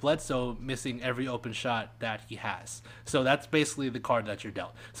Eric Bledsoe missing every open shot that he has. So that's basically the card that you're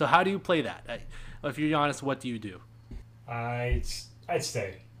dealt. So how do you play that? If you're honest, what do you do? I'd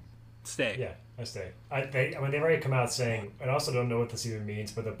stay. Stay. Yeah, I stay. They've already come out saying, and I also don't know what this even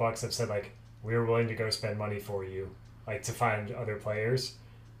means, but the Bucks have said, like, we're willing to go spend money for you, like, to find other players.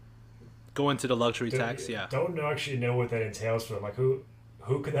 Go into the luxury tax, yeah. Don't actually know what that entails for them. Like, who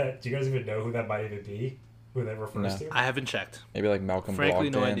could that? Do you guys even know who that might even be? Who that refers to? I haven't checked. Maybe like Malcolm Frankly,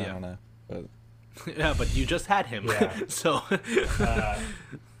 Brogdon. no idea. I don't know. But... yeah, but you just had him. Yeah. So.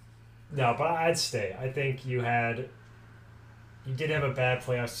 No, but I'd stay. I think you did have a bad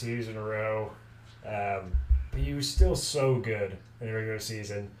playoff series in a row, but you were still so good in the regular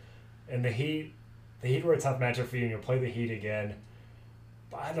season. And the Heat were a tough matchup for you, and you'll play the Heat again.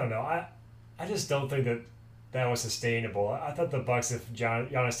 But I don't know. I just don't think that was sustainable. I thought the Bucks, if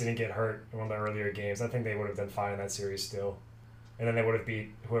Giannis didn't get hurt in one of the earlier games, I think they would have done fine in that series still. And then they would have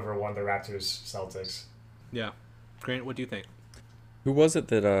beat whoever won the Raptors-Celtics. Yeah. Grant, what do you think? Who was it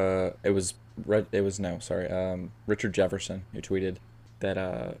that Richard Jefferson who tweeted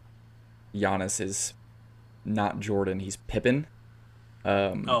that Giannis is not Jordan, he's Pippen.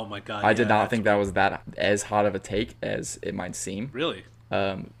 Oh my God! I did not think that was that as hot of a take as it might seem. Really?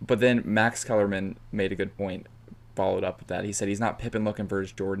 But then Max Kellerman made a good point, followed up with that. He said he's not Pippen looking for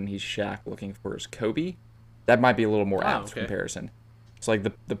his Jordan, he's Shaq looking for his Kobe. That might be a little more apt comparison. So like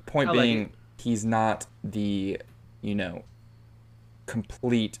the point being, he's not the,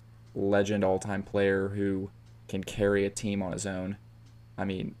 complete legend all-time player who can carry a team on his own. I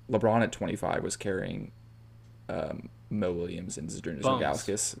mean, LeBron at 25 was carrying Mo Williams and Zydrunas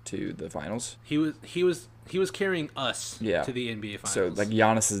Ilgauskas to the finals. He was carrying us to the NBA finals. So like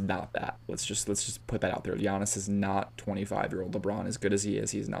Giannis is not that. Let's just put that out there. Giannis is not 25-year-old LeBron. As good as he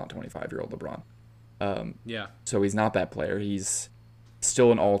is, he's not 25-year-old LeBron. So he's not that player. He's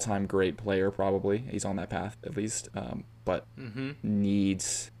still an all-time great player, probably. He's on that path at least. But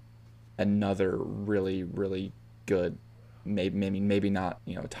needs another really, really good, maybe not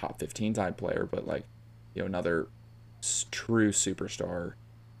top 15 type player, but like another true superstar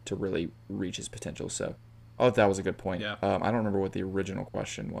to really reach his potential. So I thought that was a good point. Yeah. I don't remember what the original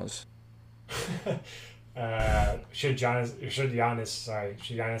question was. Should Giannis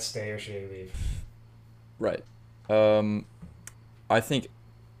stay or should he leave? Right. I think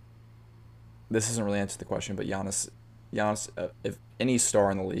this doesn't really answer the question, but Giannis, if any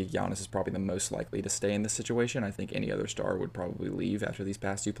star in the league, Giannis is probably the most likely to stay in this situation. I think any other star would probably leave after these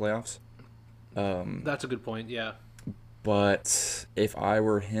past 2 playoffs. That's a good point, yeah. But if I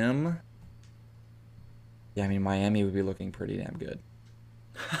were him, Miami would be looking pretty damn good.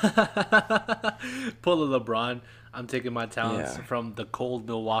 Pull a LeBron. I'm taking my talents from the cold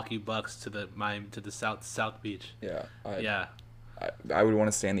Milwaukee Bucks to the South Beach. Yeah. I would want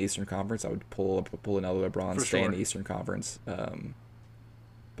to stay in the Eastern Conference. I would pull another LeBron, stay in the Eastern Conference.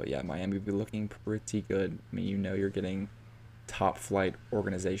 But yeah, Miami would be looking pretty good. I mean, you're getting top flight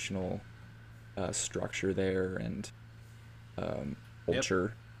organizational structure there and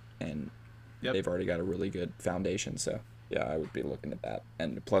culture, and they've already got a really good foundation. So yeah, I would be looking at that.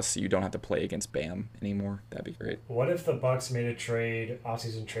 And plus, you don't have to play against Bam anymore. That'd be great. What if the Bucks made a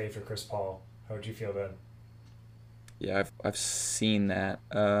offseason trade for Chris Paul? How would you feel then? Yeah, I've seen that.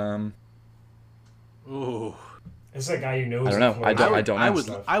 Ooh. This is a guy you know. I don't know. I don't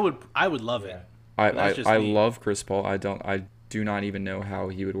know. I would love it. I love Chris Paul. I do not even know how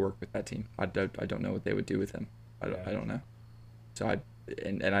he would work with that team. I don't know what they would do with him. I don't know. So I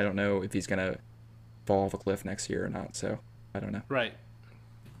don't know if he's gonna fall off a cliff next year or not. So I don't know. Right.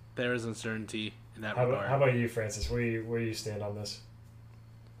 There is uncertainty in that regard. How about you, Francis? Where do you stand on this?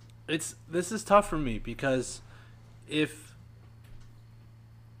 This is tough for me because if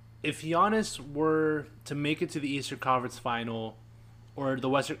Giannis were to make it to the Eastern Conference Final or the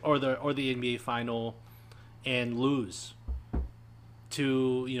Western or the NBA Final and lose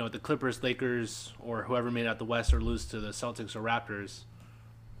to the Clippers, Lakers, or whoever made out the West, or lose to the Celtics or Raptors,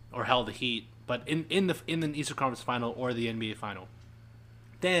 or held the Heat, but in the Eastern Conference Final or the NBA Final,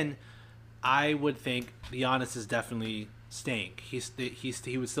 then I would think Giannis is definitely staying.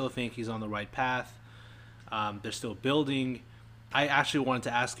 He would still think he's on the right path. They're still building. I actually wanted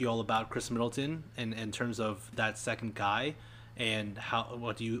to ask you all about Chris Middleton and in terms of that second guy, and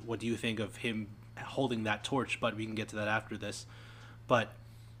what do you think of him holding that torch? But we can get to that after this. But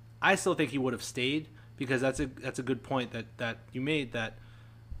I still think he would have stayed, because that's a good point that you made, that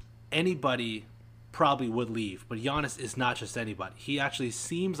anybody probably would leave, but Giannis is not just anybody. He actually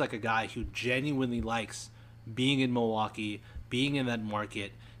seems like a guy who genuinely likes being in Milwaukee, being in that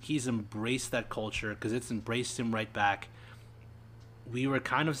market. He's embraced that culture because it's embraced him right back. We were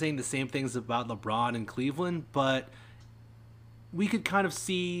kind of saying the same things about LeBron in Cleveland, but we could kind of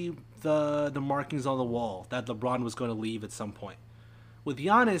see the markings on the wall that LeBron was going to leave at some point. With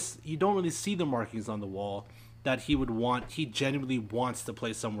Giannis, you don't really see the markings on the wall that he genuinely wants to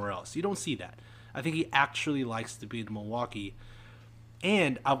play somewhere else. You don't see that. I think he actually likes to be in Milwaukee.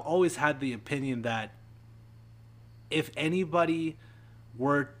 And I've always had the opinion that if anybody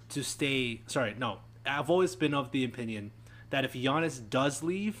were to stay... I've always been of the opinion that if Giannis does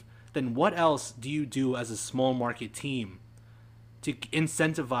leave, then what else do you do as a small market team to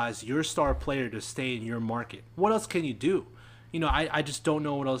incentivize your star player to stay in your market? What else can you do? I just don't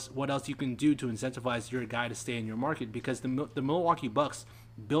know what else you can do to incentivize your guy to stay in your market, because the Milwaukee Bucks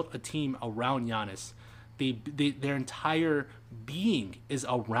built a team around Giannis. Their entire being is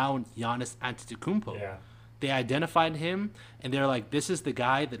around Giannis Antetokounmpo. Yeah. They identified him, and they're like, this is the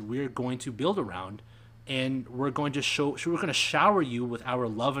guy that we're going to build around, and we're going to shower you with our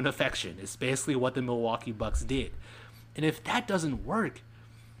love and affection. It's basically what the Milwaukee Bucks did. And if that doesn't work,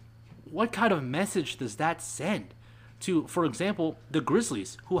 what kind of message does that send to, for example, the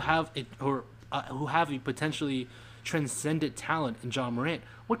Grizzlies, who have a potentially transcendent talent in John Morant?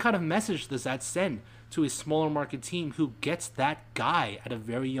 What kind of message does that send to a smaller market team who gets that guy at a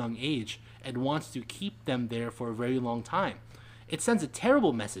very young age and wants to keep them there for a very long time? It sends a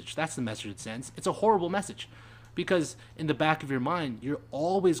terrible message. That's the message it sends. It's a horrible message, because in the back of your mind, you're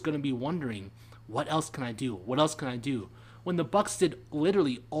always going to be wondering, what else can I do? What else can I do? When the Bucks did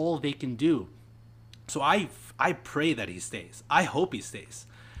literally all they can do. So I pray that he stays. I hope he stays.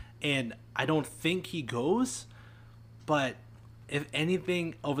 And I don't think he goes, but if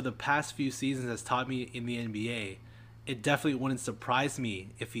anything over the past few seasons has taught me in the NBA, it definitely wouldn't surprise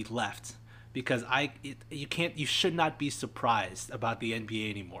me if he left, because you should not be surprised about the NBA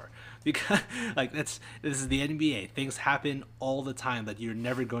anymore, because this is the NBA. Things happen all the time that you're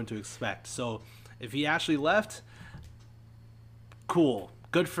never going to expect. So if he actually left, cool.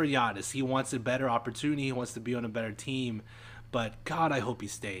 Good for Giannis. He wants a better opportunity. He wants to be on a better team. But God, I hope he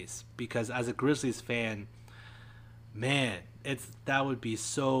stays, because as a Grizzlies fan, man, that would be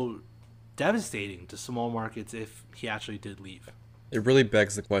so devastating to small markets if he actually did leave. It really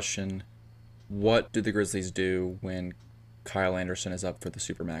begs the question, what do the Grizzlies do when Kyle Anderson is up for the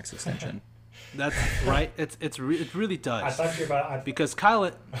Supermax extension? That's right. It really does. I thought you were about because Kyle. I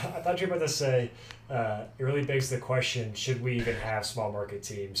thought you were about to say it really begs the question: should we even have small market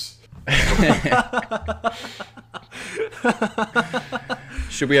teams?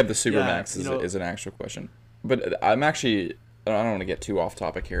 Should we have the Supermax? Is an actual question. But I'm actually, I don't want to get too off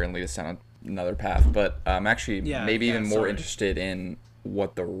topic here and lead us down another path. But I'm actually even more interested in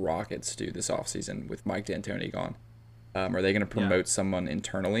what the Rockets do this offseason with Mike D'Antoni gone. Are they going to promote someone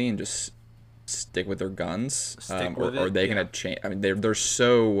internally and just stick with their guns, or are they going to change? I mean, they're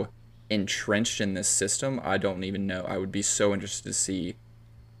so entrenched in this system. I don't even know. I would be so interested to see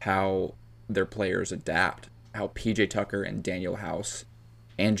how their players adapt, how PJ Tucker and Daniel House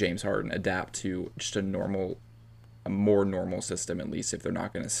and James Harden adapt to just a more normal system, at least if they're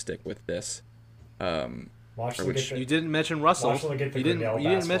not going to stick with this. You didn't mention Russell. You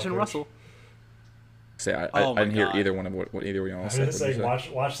didn't mention Russell. Say I didn't hear either one of what either one of you all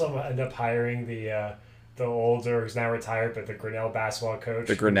said. Watch them end up hiring the older, who's now retired, but the Grinnell basketball coach.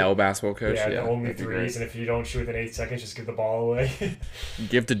 The Grinnell basketball coach. Yeah, the only threes, and if you don't shoot within 8 seconds, just give the ball away.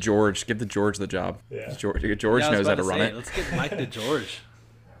 Give George the job. Yeah. George knows how to run it. Let's get Mike to George.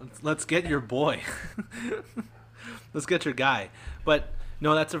 Let's get your boy. Let's get your guy. But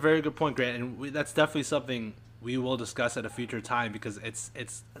no, that's a very good point, Grant, and that's definitely something we will discuss at a future time, because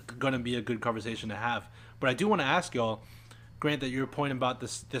it's going to be a good conversation to have. But I do want to ask y'all, Grant, that your point about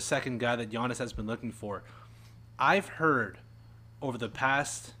the second guy that Giannis has been looking for. I've heard over the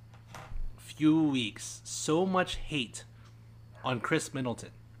past few weeks so much hate on Chris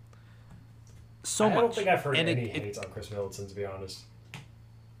Middleton. I don't think I've heard any hate on Chris Middleton, to be honest.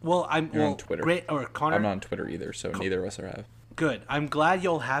 Well, on Twitter. Grant or Connor. I'm not on Twitter either, so neither of us have. Good. I'm glad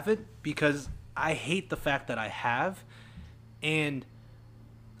y'all have it, because I hate the fact that I have, and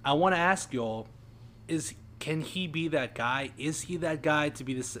I want to ask y'all: can he be that guy? Is he that guy to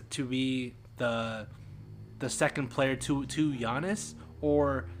be the second player to Giannis,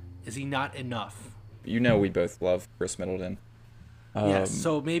 or is he not enough? You know, we both love Chris Middleton. Yes,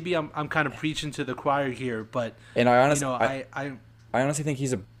 so maybe I'm kind of preaching to the choir here, but and I honestly, I honestly think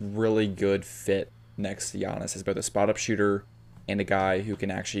he's a really good fit next to Giannis as both a spot up shooter and a guy who can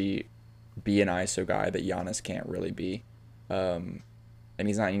actually be an ISO guy that Giannis can't really be. And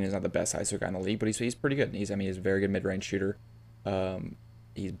he's not the best ISO guy in the league, but he's pretty good. He's a very good mid range shooter.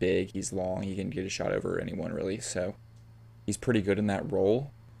 He's big, he's long, he can get a shot over anyone really. So he's pretty good in that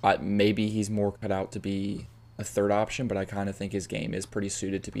role. Maybe he's more cut out to be a third option, but I kind of think his game is pretty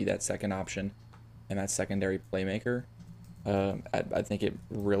suited to be that second option and that secondary playmaker. I think it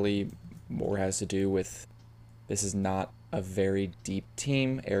really more has to do with this is not a very deep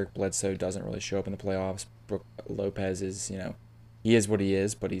team. Eric Bledsoe doesn't really show up in the playoffs. Brook Lopez is, he is what he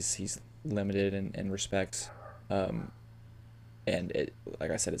is, but he's limited in respects. And it,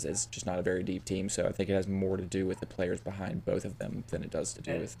 like I said, it's just not a very deep team. So I think it has more to do with the players behind both of them than it does to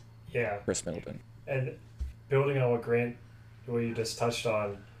do with Chris Middleton. And building on what you just touched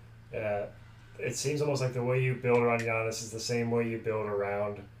on, it seems almost like the way you build around Giannis is the same way you build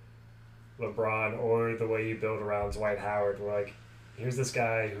around LeBron or the way you build around Dwight Howard. We're like, here's this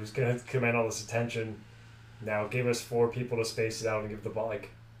guy who's going to command all this attention. Now give us 4 people to space it out and give the ball,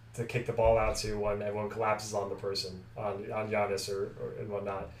 to kick the ball out to when everyone collapses on the person, on Giannis or and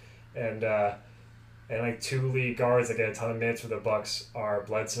whatnot. And 2 lead guards that get a ton of minutes for the Bucks are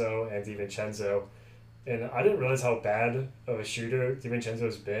Bledsoe and DiVincenzo. And I didn't realize how bad of a shooter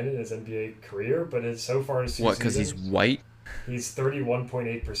DiVincenzo's been in his NBA career, but so far in 2 seasons... What, because he's white? He's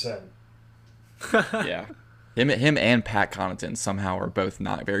 31.8%. Yeah. Him and Pat Connaughton somehow are both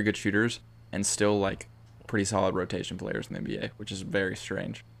not very good shooters and still, pretty solid rotation players in the NBA, which is very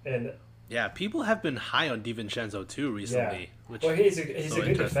strange. And yeah, people have been high on DiVincenzo too recently. Yeah. He's a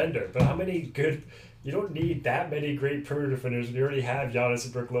good defender, but how many good... You don't need that many great perimeter defenders when you already have Giannis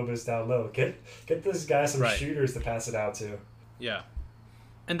and Brook Lopez down low. Get this guy some shooters to pass it out to. Yeah.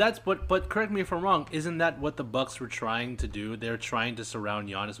 And that's but correct me if I'm wrong, isn't that what the Bucks were trying to do? They're trying to surround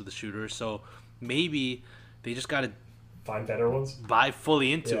Giannis with a shooter, so maybe they just got to find better ones. Buy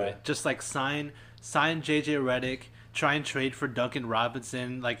fully into it. Just sign JJ Redick, try and trade for Duncan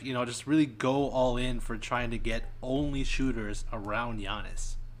Robinson, just really go all in for trying to get only shooters around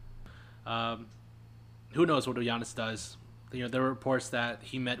Giannis. Who knows what Giannis does? There were reports that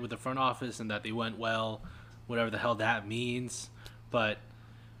he met with the front office and that they went well, whatever the hell that means. But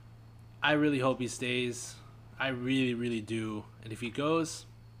I really hope he stays. I really, really do. And if he goes,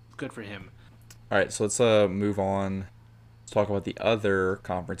 good for him. All right, so let's move on. Let's talk about the other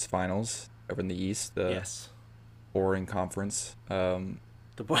conference finals over in the East. The boring conference. Bam's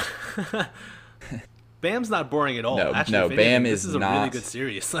not boring at all. No, Actually, Bam this is a not really good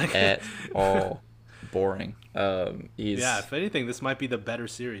series. at all boring. If anything, this might be the better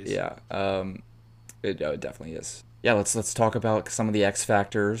series. Yeah, it definitely is. Yeah, let's talk about some of the X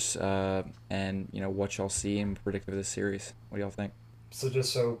factors and what y'all see and predict of this series. What do y'all think? So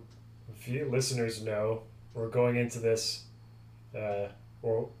just so a few listeners know, we're going into this.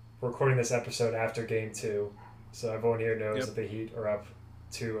 We're recording this episode after Game 2, so everyone here knows that the Heat are up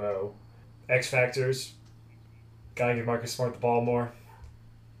 2-0. X factors. Gotta give Marcus Smart the ball more.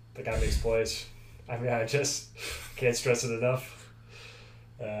 The guy makes plays. I mean, I just can't stress it enough.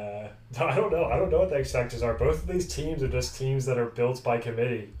 No, I don't know. I don't know what the X factors are. Both of these teams are just teams that are built by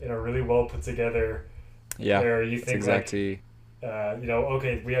committee and are really well put together. Yeah, where you think exactly.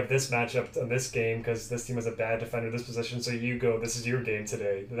 Okay, we have this matchup on this game because this team has a bad defender in this position, so you go, this is your game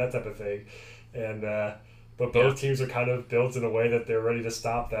today, that type of thing. And but both teams are kind of built in a way that they're ready to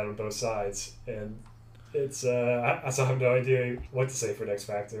stop that on both sides. And it's I still have no idea what to say for X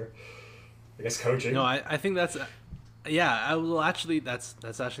factor. I guess coaching. No, I think that's I will actually that's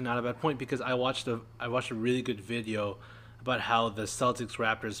actually not a bad point because I watched a really good video about how the Celtics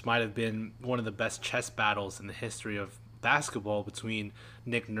Raptors might have been one of the best chess battles in the history of basketball between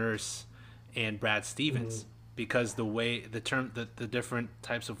Nick Nurse and Brad Stevens because the different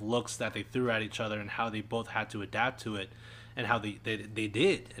types of looks that they threw at each other and how they both had to adapt to it and how they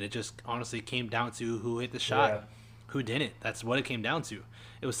did, and it just honestly came down to who hit the shot, who didn't. That's what it came down to.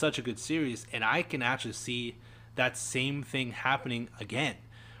 It was such a good series, and I can actually see that same thing happening again.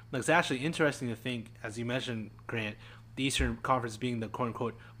 It's actually interesting to think, as you mentioned, Grant, the Eastern Conference being the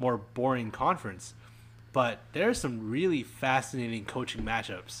quote-unquote more boring conference, but there are some really fascinating coaching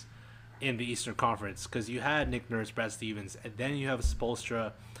matchups in the Eastern Conference because you had Nick Nurse, Brad Stevens, and then you have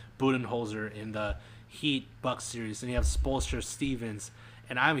Spoelstra, Budenholzer in the Heat Bucks series, and you have Spoelstra, Stevens,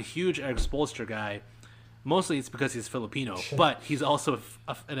 and I'm a huge Eric Spoelstra guy. Mostly it's because he's Filipino, but he's also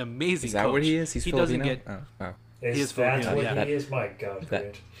an amazing coach. Is that what he is? He's Filipino? Doesn't get... Oh, wow. He is Filipino, what he is? My God,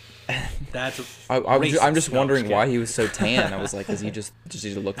 That's I'm just wondering why he was so tan. I was like, does he just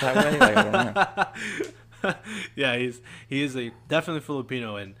look that way? Like, I don't know. Yeah, he is a definitely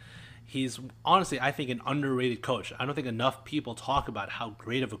Filipino, and he's honestly, I think, an underrated coach. I don't think enough people talk about how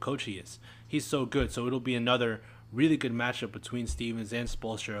great of a coach he is. He's so good. So it'll be another really good matchup between Stevens and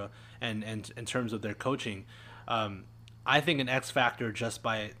Spoelstra, and in terms of their coaching. I think an X factor just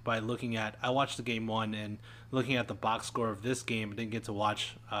by looking at, I watched the game one and looking at the box score of this game. I didn't get to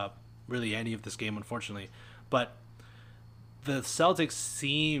watch really any of this game, unfortunately, but the Celtics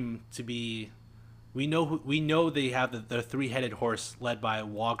seem to be. We know they have their three-headed horse led by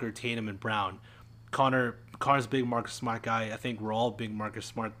Walker, Tatum, and Brown. Connor's big Marcus Smart guy. I think we're all big Marcus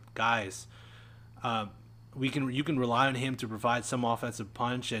Smart guys. You can rely on him to provide some offensive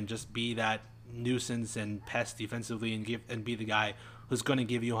punch and just be that nuisance and pest defensively, and be the guy who's going to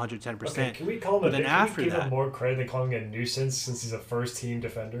give you 110%. Okay, can we call him him more credit than calling him a nuisance since he's a first-team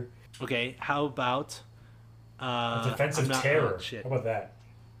defender? Okay, how about defensive terror? How about that?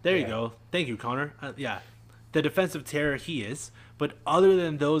 There you go. Thank you, Connor. Yeah, the defensive terror he is. But other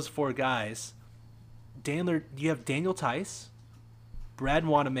than those four guys, you have Daniel Tice, Brad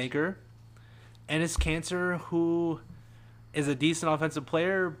Wanamaker, Enes Kanter, who is a decent offensive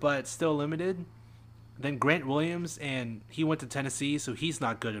player but still limited. Then Grant Williams, and he went to Tennessee, so he's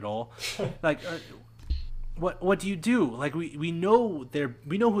not good at all. Like, what do you do? Like, we know who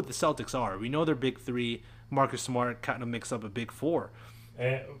the Celtics are. We know their big three. Marcus Smart kind of makes up a big four.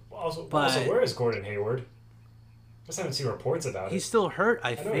 And also, where is Gordon Hayward? Just haven't seen reports about it. He's still hurt,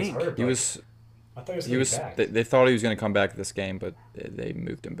 I think. He's hurt, I thought he was back. They thought he was going to come back this game, but they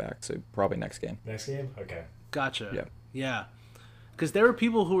moved him back, so probably next game. Next game? Okay. Gotcha. Yeah. Because there were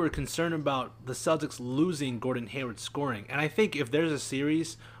people who were concerned about the Celtics losing Gordon Hayward's scoring. And I think if there's a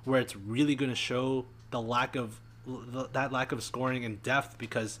series where it's really going to show that lack of scoring and depth,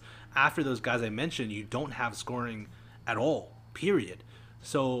 because after those guys I mentioned, you don't have scoring at all, period.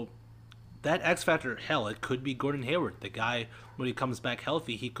 So that X factor, hell, it could be Gordon Hayward. The guy, when he comes back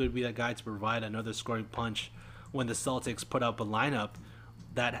healthy, he could be that guy to provide another scoring punch when the Celtics put up a lineup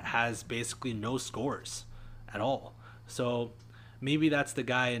that has basically no scores at all. So maybe that's the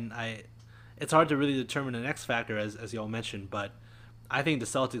guy, and it's hard to really determine an X factor, as y'all mentioned, but I think the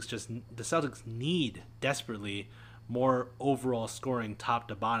Celtics need desperately more overall scoring top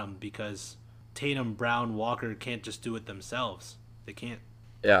to bottom, because Tatum, Brown, Walker can't just do it themselves. They can't.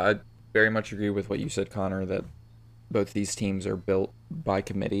 Yeah, I very much agree with what you said, Connor, that both these teams are built by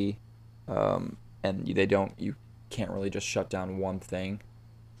committee, and you can't really just shut down one thing.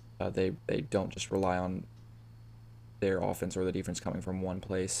 They don't just rely on their offense or the defense coming from one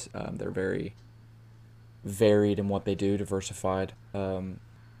place. They're very varied in what they do, diversified.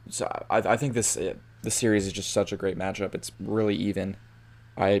 So I think the series is just such a great matchup. It's really even.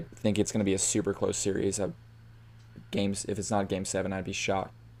 I think it's going to be a super close series. If it's not Game 7, I'd be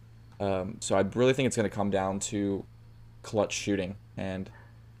shocked. So I really think it's going to come down to clutch shooting, and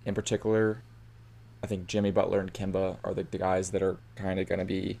in particular, I think Jimmy Butler and Kemba are the guys that are kind of going to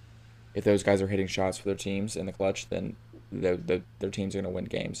be. If those guys are hitting shots for their teams in the clutch, then their teams are going to win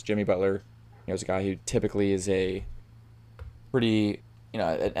games. Jimmy Butler, is a guy who typically is a pretty,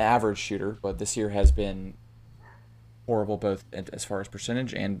 an average shooter, but this year has been horrible both as far as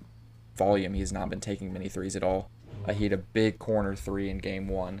percentage and volume. He's not been taking many threes at all. He had a big corner three in Game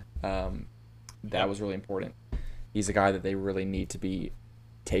 1. That was really important. He's a guy that they really need to be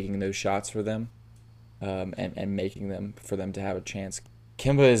taking those shots for them, and making them for them to have a chance.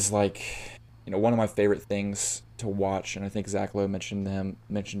 Kemba is one of my favorite things to watch, and I think Zach Lowe mentioned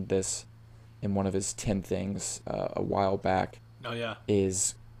this in one of his 10 things a while back. Oh yeah.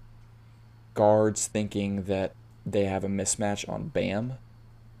 Is guards thinking that they have a mismatch on Bam,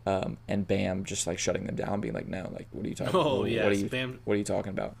 and Bam just shutting them down, being like, no, what are you talking? Oh yeah. What are you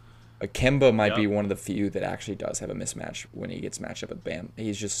talking about? Kemba might be one of the few that actually does have a mismatch when he gets matched up with Bam.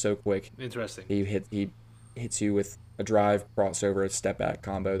 He's just so quick. Interesting. He hits you with a drive, crossover, a step back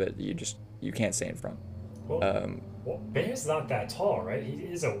combo that you can't stay in front. Well, Bam's not that tall, right? He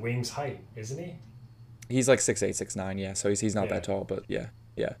is a wing's height, isn't he? He's 6'8", 6'9", yeah. So he's not that tall, but yeah.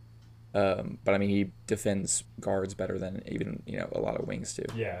 But I mean, he defends guards better than even a lot of wings too.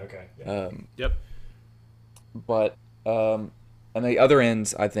 Yeah. Okay. Yeah. Yep. But on the other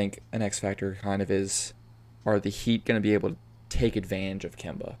ends, I think an X factor kind of are the Heat going to be able to take advantage of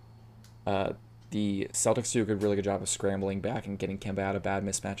Kemba? the Celtics do a really good job of scrambling back and getting Kemba out of bad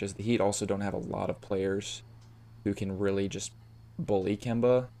mismatches. The Heat also don't have a lot of players who can really just bully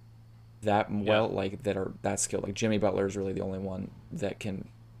Kemba that well, like that are that skilled. Like Jimmy Butler is really the only one that can.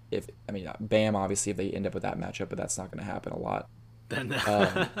 Bam, obviously, if they end up with that matchup, but that's not going to happen a lot. Then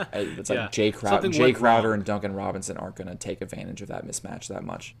It's like Jay Crowder and Duncan Robinson aren't going to take advantage of that mismatch that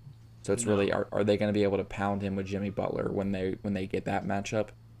much. So it's really are they going to be able to pound him with Jimmy Butler when they get that matchup?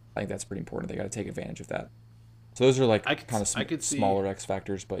 I think that's pretty important. They got to take advantage of that. So those are like smaller X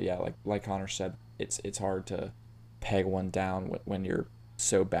factors, but yeah, like Connor said, it's hard to peg one down when you're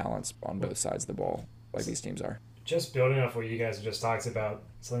so balanced on both sides of the ball like these teams are. Just building off what you guys have just talked about,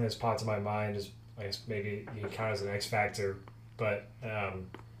 something that's popped in my mind is, I guess maybe you can count as an X factor, but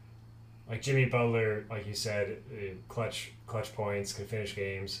like Jimmy Butler, like you said, clutch points, can finish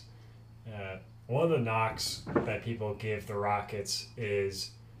games. One of the knocks that people give the Rockets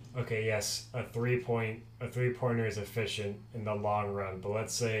is, okay, yes, a three-pointer is efficient in the long run, but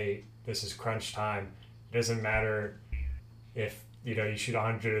let's say this is crunch time. It doesn't matter if you shoot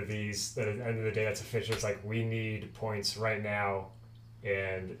 100 of these. At the end of the day, that's efficient. It's like we need points right now,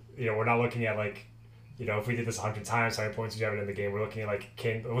 and we're not looking at like, if we did this 100 times, how many points do you have in the game? We're looking at like,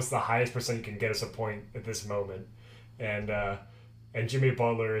 what's the highest percent you can get us a point at this moment, and Jimmy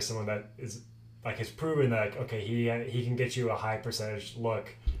Butler is someone that is like has proven that, like, okay, he can get you a high percentage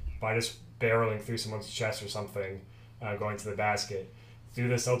look by just barreling through someone's chest or something, going to the basket. Do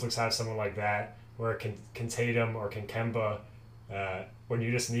the Celtics have someone like that, where can Tatum or can Kemba, when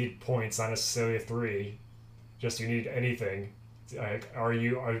you just need points, not necessarily a three, just you need anything,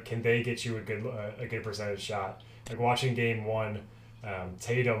 can they get you a good percentage shot? Like watching game one,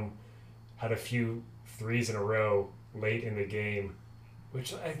 Tatum had a few threes in a row late in the game,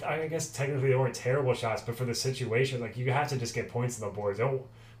 which I guess technically they weren't terrible shots, but for the situation, like you have to just get points on the board.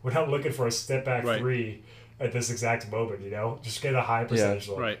 We're not looking for a step back three at this exact moment, just get a high percentage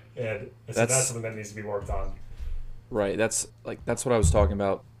look. Right. And so that's something that needs to be worked on. Right. That's what I was talking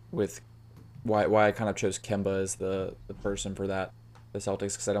about with why I kind of chose Kemba as the person for that, the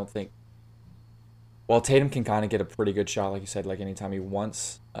Celtics, because I don't think, while Tatum can kind of get a pretty good shot, like you said, like anytime he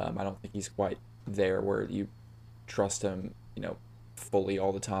wants, I don't think he's quite there where you trust him, fully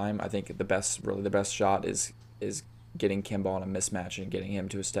all the time. I think the best shot is getting Kemba on a mismatch and getting him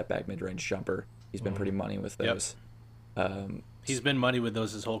to a step back mid-range jumper. He's been pretty money with those. Yep. He's been money with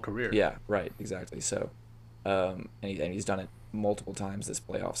those his whole career. Yeah, right, exactly. So, and he's done it multiple times this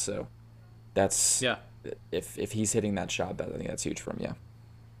playoff. So, that's if he's hitting that shot, I think that's huge for him. Yeah.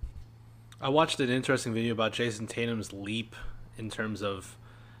 I watched an interesting video about Jason Tatum's leap in terms of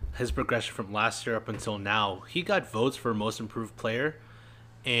his progression from last year up until now. He got votes for most improved player,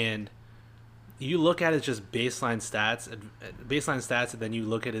 and you look at his just baseline stats, and then you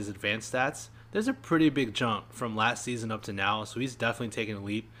look at his advanced stats. There's a pretty big jump from last season up to now, so he's definitely taken a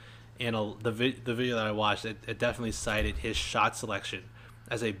leap. And the video that I watched, it definitely cited his shot selection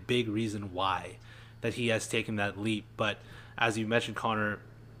as a big reason why that he has taken that leap. But as you mentioned, Connor,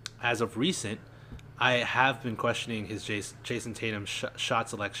 as of recent, I have been questioning his Jason Tatum shot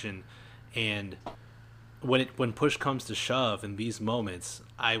selection, and when push comes to shove in these moments,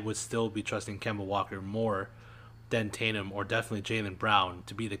 I would still be trusting Kemba Walker more than Tatum, or definitely Jaylen Brown,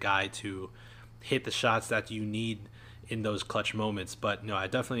 to be the guy to hit the shots that you need in those clutch moments. But no, I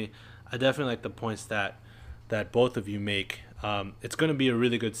definitely like the points that both of you make. It's going to be a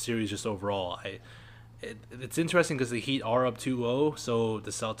really good series just overall. It's interesting because the Heat are up 2-0, so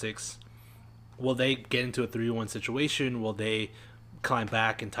the Celtics, will they get into a 3-1 situation? Will they climb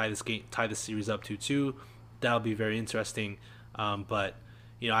back and tie the series up 2-2? That'll be very interesting. But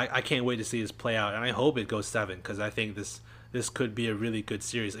I can't wait to see this play out, and I hope it goes 7, because I think this could be a really good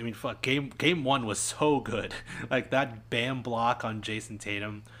series. I mean, fuck, game 1 was so good. Like that Bam block on Jason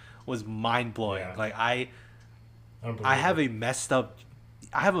Tatum was mind blowing. Yeah. Like I have a messed up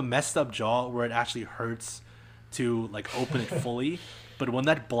jaw where it actually hurts to like open it fully. But when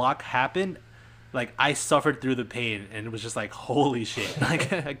that block happened, like I suffered through the pain, and it was just like, holy shit.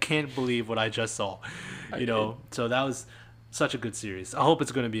 Like I can't believe what I just saw. So that was such a good series. I hope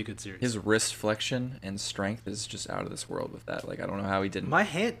it's going to be a good series. His wrist flexion and strength is just out of this world with that. Like I don't know how he didn't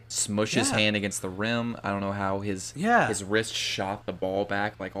smush his hand against the rim. I don't know how his wrist shot the ball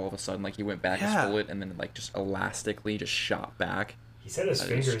back, like all of a sudden, like he went back and pulled it, and then like just elastically just shot back. He said his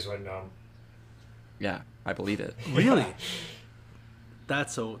fingers went numb. Yeah, I believe it. Really? I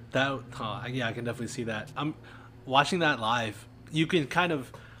can definitely see that. I'm watching that live. You can kind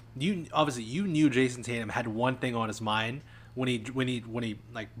of, you knew Jason Tatum had one thing on his mind when he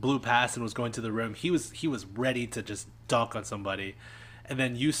like blew past and was going to the rim. He was ready to just dunk on somebody, and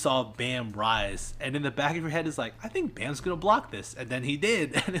then you saw Bam rise, and in the back of your head is like, I think Bam's gonna block this, and then he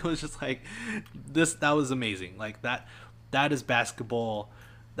did, and it was just like, that was amazing. Like that is basketball.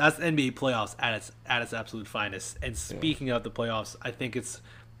 That's NBA playoffs at its absolute finest. And speaking of the playoffs, I think this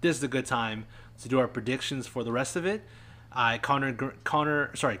is a good time to do our predictions for the rest of it.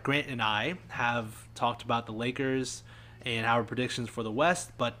 Grant and I have talked about the Lakers and our predictions for the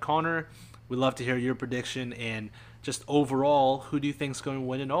West, but Connor, we'd love to hear your prediction and just overall, who do you think's going to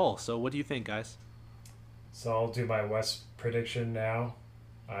win it all? So what do you think, guys? So I'll do my West prediction now.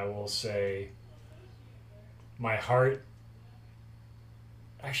 I will say my heart.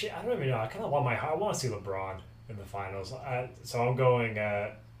 Actually, I don't even know. I kind of want I want to see LeBron in the finals. So I'm going.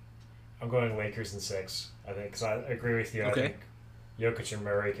 I'm going Lakers in 6. I think because I agree with you. Okay. I think Jokic and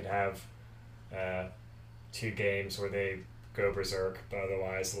Murray could have 2 games where they go berserk, but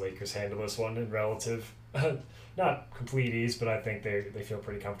otherwise the Lakers handle this one in relative, not complete ease, but I think they feel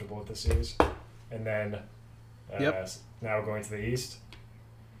pretty comfortable with the series. And then now we're going to the East,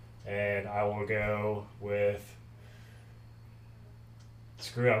 and I will go with.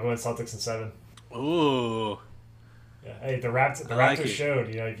 Screw it, I'm going Celtics in 7. Ooh. Yeah. Hey, the Raptors showed,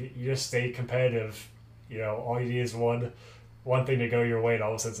 if you just stay competitive, all you need is one thing to go your way, and all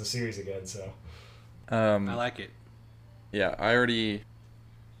of a sudden it's a series again. So. I like it. Yeah, I already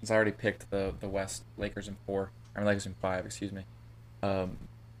picked the West, Lakers in 4. Lakers in 5. Excuse me. I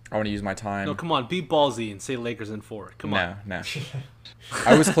want to use my time. No, come on, be ballsy and say Lakers in 4. Come on. No.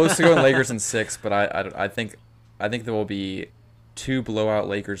 I was close to going Lakers in 6, but I think there will be 2 blowout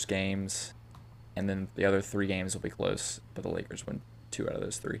Lakers games, and then the other 3 games will be close, but the Lakers win 2 out of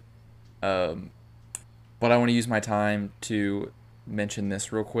those 3. But I want to use my time to mention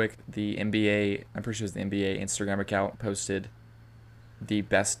this real quick. The NBA, I'm pretty sure it's the NBA Instagram account, posted the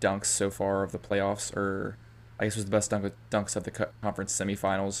best dunks so far of the playoffs, or I guess it was the best dunks of the conference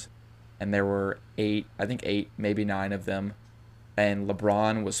semifinals, and there were 8, maybe 9 of them, and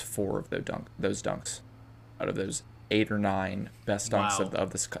LeBron was 4 of those dunks out of those 8 or 9 best dunks Wow.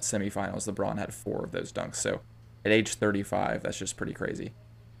 of the semifinals. LeBron had 4 of those dunks. So at age 35, that's just pretty crazy.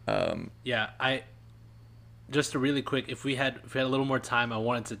 Just a really quick, if we had a little more time, I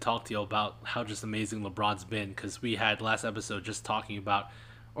wanted to talk to you about how just amazing LeBron's been, because we had last episode just talking about,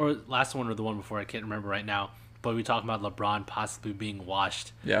 or last one or the one before, I can't remember right now, but we talked about LeBron possibly being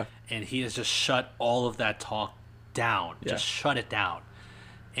washed. Yeah. And he has just shut all of that talk down. Yeah. Just shut it down.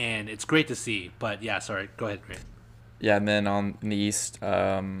 And it's great to see. But yeah, sorry, go ahead, Grant. Yeah, and then in the East,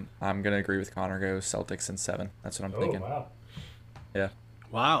 I'm going to agree with Connor. Go Celtics in 7. That's what I'm thinking. Wow. Yeah.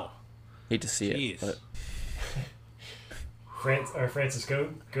 Wow. Hate to see Jeez. it, but Francis,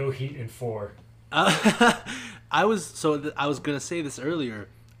 go Heat in 4. I was gonna say this earlier.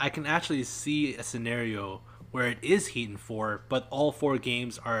 I can actually see a scenario where it is Heat in 4, but all 4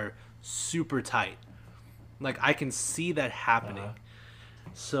 games are super tight. Like, I can see that happening.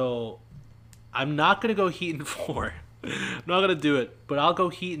 So I'm not gonna go Heat in 4. I'm not gonna do it, but I'll go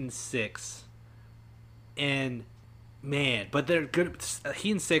Heat in 6. And man, but they're good.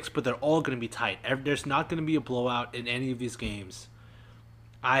 Heat in 6, but they're all gonna be tight. There's not gonna be a blowout in any of these games.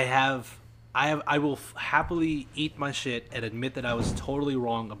 I will happily eat my shit and admit that I was totally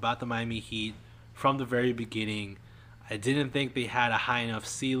wrong about the Miami Heat from the very beginning. I didn't think they had a high enough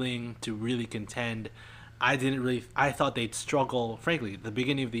ceiling to really contend. I thought they'd struggle. Frankly, at the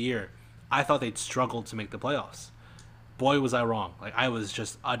beginning of the year, I thought they'd struggle to make the playoffs. Boy, was I wrong. Like, I was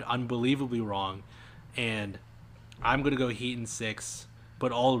just unbelievably wrong. And I'm going to go Heat in 6,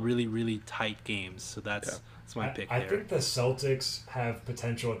 but all really, really tight games. So that's my pick there. I think the Celtics have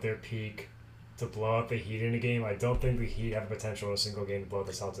potential at their peak to blow up the Heat in a game. I don't think the Heat have potential in a single game to blow up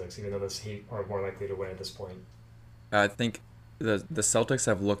the Celtics, even though the Heat are more likely to win at this point. I think the Celtics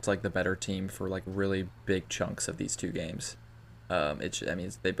have looked like the better team for like really big chunks of these 2 games.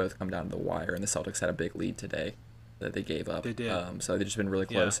 They both come down to the wire, and the Celtics had a big lead today that they gave up. They did. So they've just been really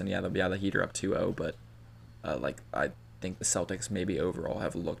close, and the Heat are up 2-0, but I think the Celtics maybe overall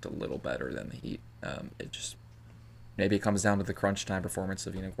have looked a little better than the Heat. It just maybe it comes down to the crunch time performance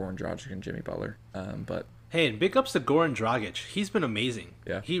of Goran Dragic and Jimmy Butler. But hey, and big ups to Goran Dragic. He's been amazing.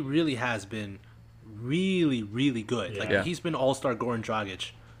 Yeah. He really has been really, really good. Yeah. He's been all-star Goran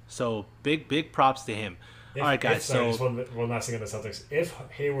Dragic. So big props to him. All right, guys. Just one last thing on the Celtics. If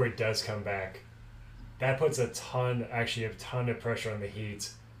Hayward does come back, that puts a ton of pressure on the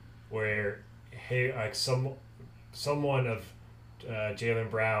Heat, where someone of Jaylen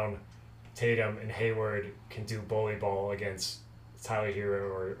Brown, Tatum, and Hayward can do bully ball against Tyler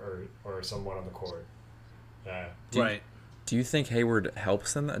Hero or someone on the court. Right. Do you think Hayward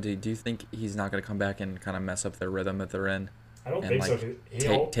helps them? Do you think he's not going to come back and kind of mess up their rhythm that they're in? I don't and think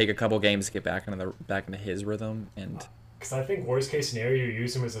so. like take a couple games to get back into his rhythm. And because I think worst case scenario, you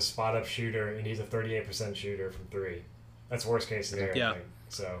use him as a spot up shooter, and he's a 38% shooter from three. That's worst case scenario. Yeah. I think.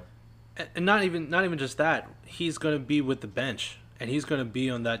 So. And not even just that. He's going to be with the bench, and he's going to be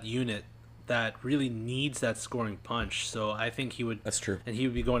on that unit that really needs that scoring punch. So I think he would. That's true. And he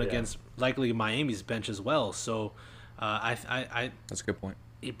would be going against likely Miami's bench as well. So that's a good point.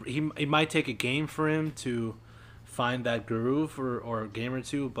 It might take a game for him to find that groove or a game or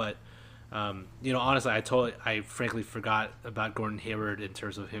two, but honestly, I frankly forgot about Gordon Hayward in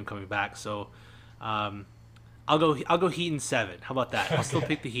terms of him coming back. So I'll go Heat in 7. How about that? I'll still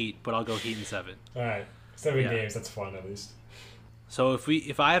pick the Heat, but I'll go Heat in 7. All right, 7 games. That's fun at least. So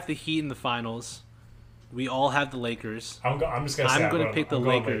if I have the Heat in the finals, we all have the Lakers. I'm just gonna say I'm going to pick the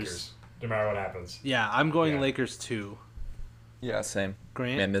Lakers. No matter what happens. Yeah, I'm going Lakers 2. Yeah, same.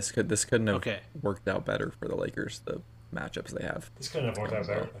 Grant? Man, this couldn't have worked out better for the Lakers, the matchups they have. This couldn't have worked out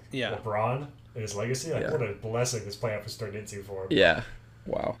better. Yeah. LeBron and his legacy, what a blessing this playoff has turned into for him. Yeah.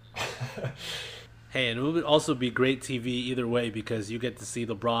 Wow. Hey, and it would also be great TV either way because you get to see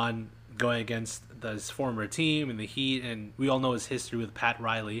LeBron going against his former team and the Heat, and we all know his history with Pat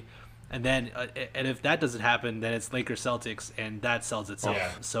Riley. And then, and if that doesn't happen, then it's Lakers Celtics, and that sells itself.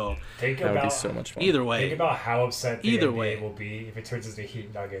 Yeah. So that would be so much fun. Either way, think about how upset the NBA NBA will be if it turns into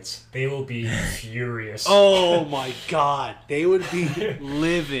Heat Nuggets. They will be furious. Oh my God, they would be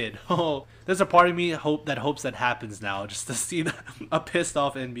livid. Oh, there's a part of me that hopes that happens now, just to see a pissed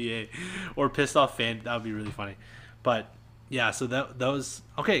off NBA or pissed off fan. That would be really funny. But yeah, so those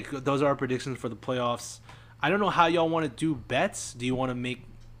are our predictions for the playoffs. I don't know how y'all want to do bets. Do you want to make?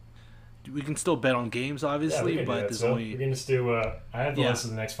 We can still bet on games, obviously, but there's only. We can just do. I have the list of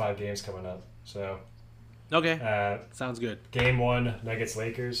the next 5 games coming up. So. Okay. Sounds good. Game 1, Nuggets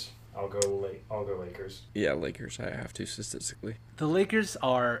Lakers. I'll go Lakers. Yeah, Lakers. I have to statistically. The Lakers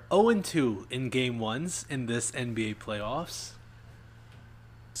are 0-2 in game 1s in this NBA playoffs.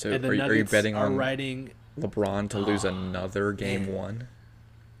 So and the are you betting on riding LeBron to lose another game 1?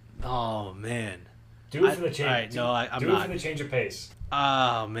 Oh man. Do it for the change. All right, no, I'm do not. Do it for the change of pace.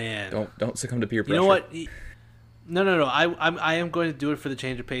 Oh man. Don't succumb to peer pressure. You know what? No. I am going to do it for the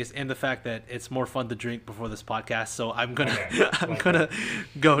change of pace and the fact that it's more fun to drink before this podcast. So I'm gonna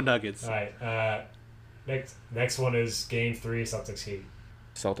go Nuggets. All right. Next one is Game 3, Celtics Heat.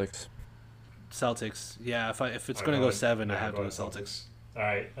 Celtics. Yeah. If it's gonna go 7, I have to go Celtics. All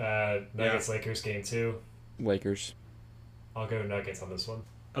right. Nuggets Lakers Game 2. Lakers. I'll go Nuggets on this one.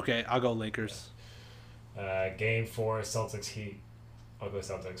 Okay, I'll go Lakers. Game 4, Celtics Heat. I'll go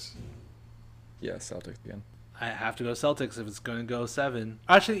Celtics. Yeah, Celtics again. I have to go Celtics if it's going to go 7.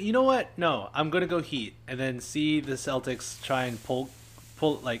 Actually, you know what? No, I'm going to go Heat and then see the Celtics try and pull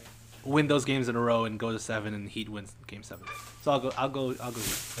win those games in a row and go to 7 and the Heat wins game 7. So I'll go Heat.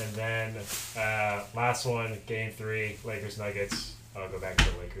 And then last one, Game 3, Lakers Nuggets. I'll go back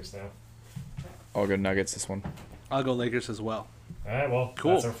to the Lakers now. I'll go Nuggets this one. I'll go Lakers as well. All right, well,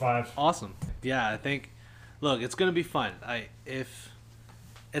 cool. That's our 5. Awesome. Yeah, I think. Look, it's gonna be fun. If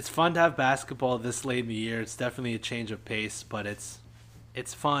it's fun to have basketball this late in the year, it's definitely a change of pace, but it's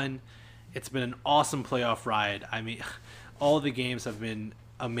fun. It's been an awesome playoff ride. I mean, all the games have been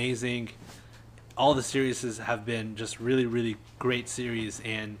amazing. All the series have been just really, really great series,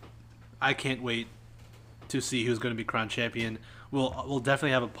 and I can't wait to see who's going to be crowned champion. We'll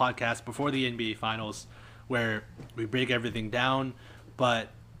definitely have a podcast before the NBA Finals where we break everything down. But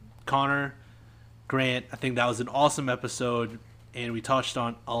Connor, Grant, I think that was an awesome episode, and we touched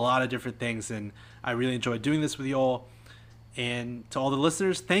on a lot of different things, and I really enjoyed doing this with you all. And to all the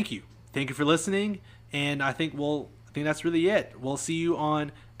listeners, thank you for listening, and I think that's really it. We'll see you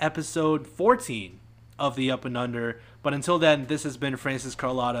on episode 14 of the Up and Under. But until then, this has been Francis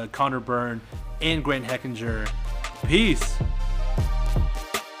Carlotta, Connor Byrne, and Grant Heckinger. Peace.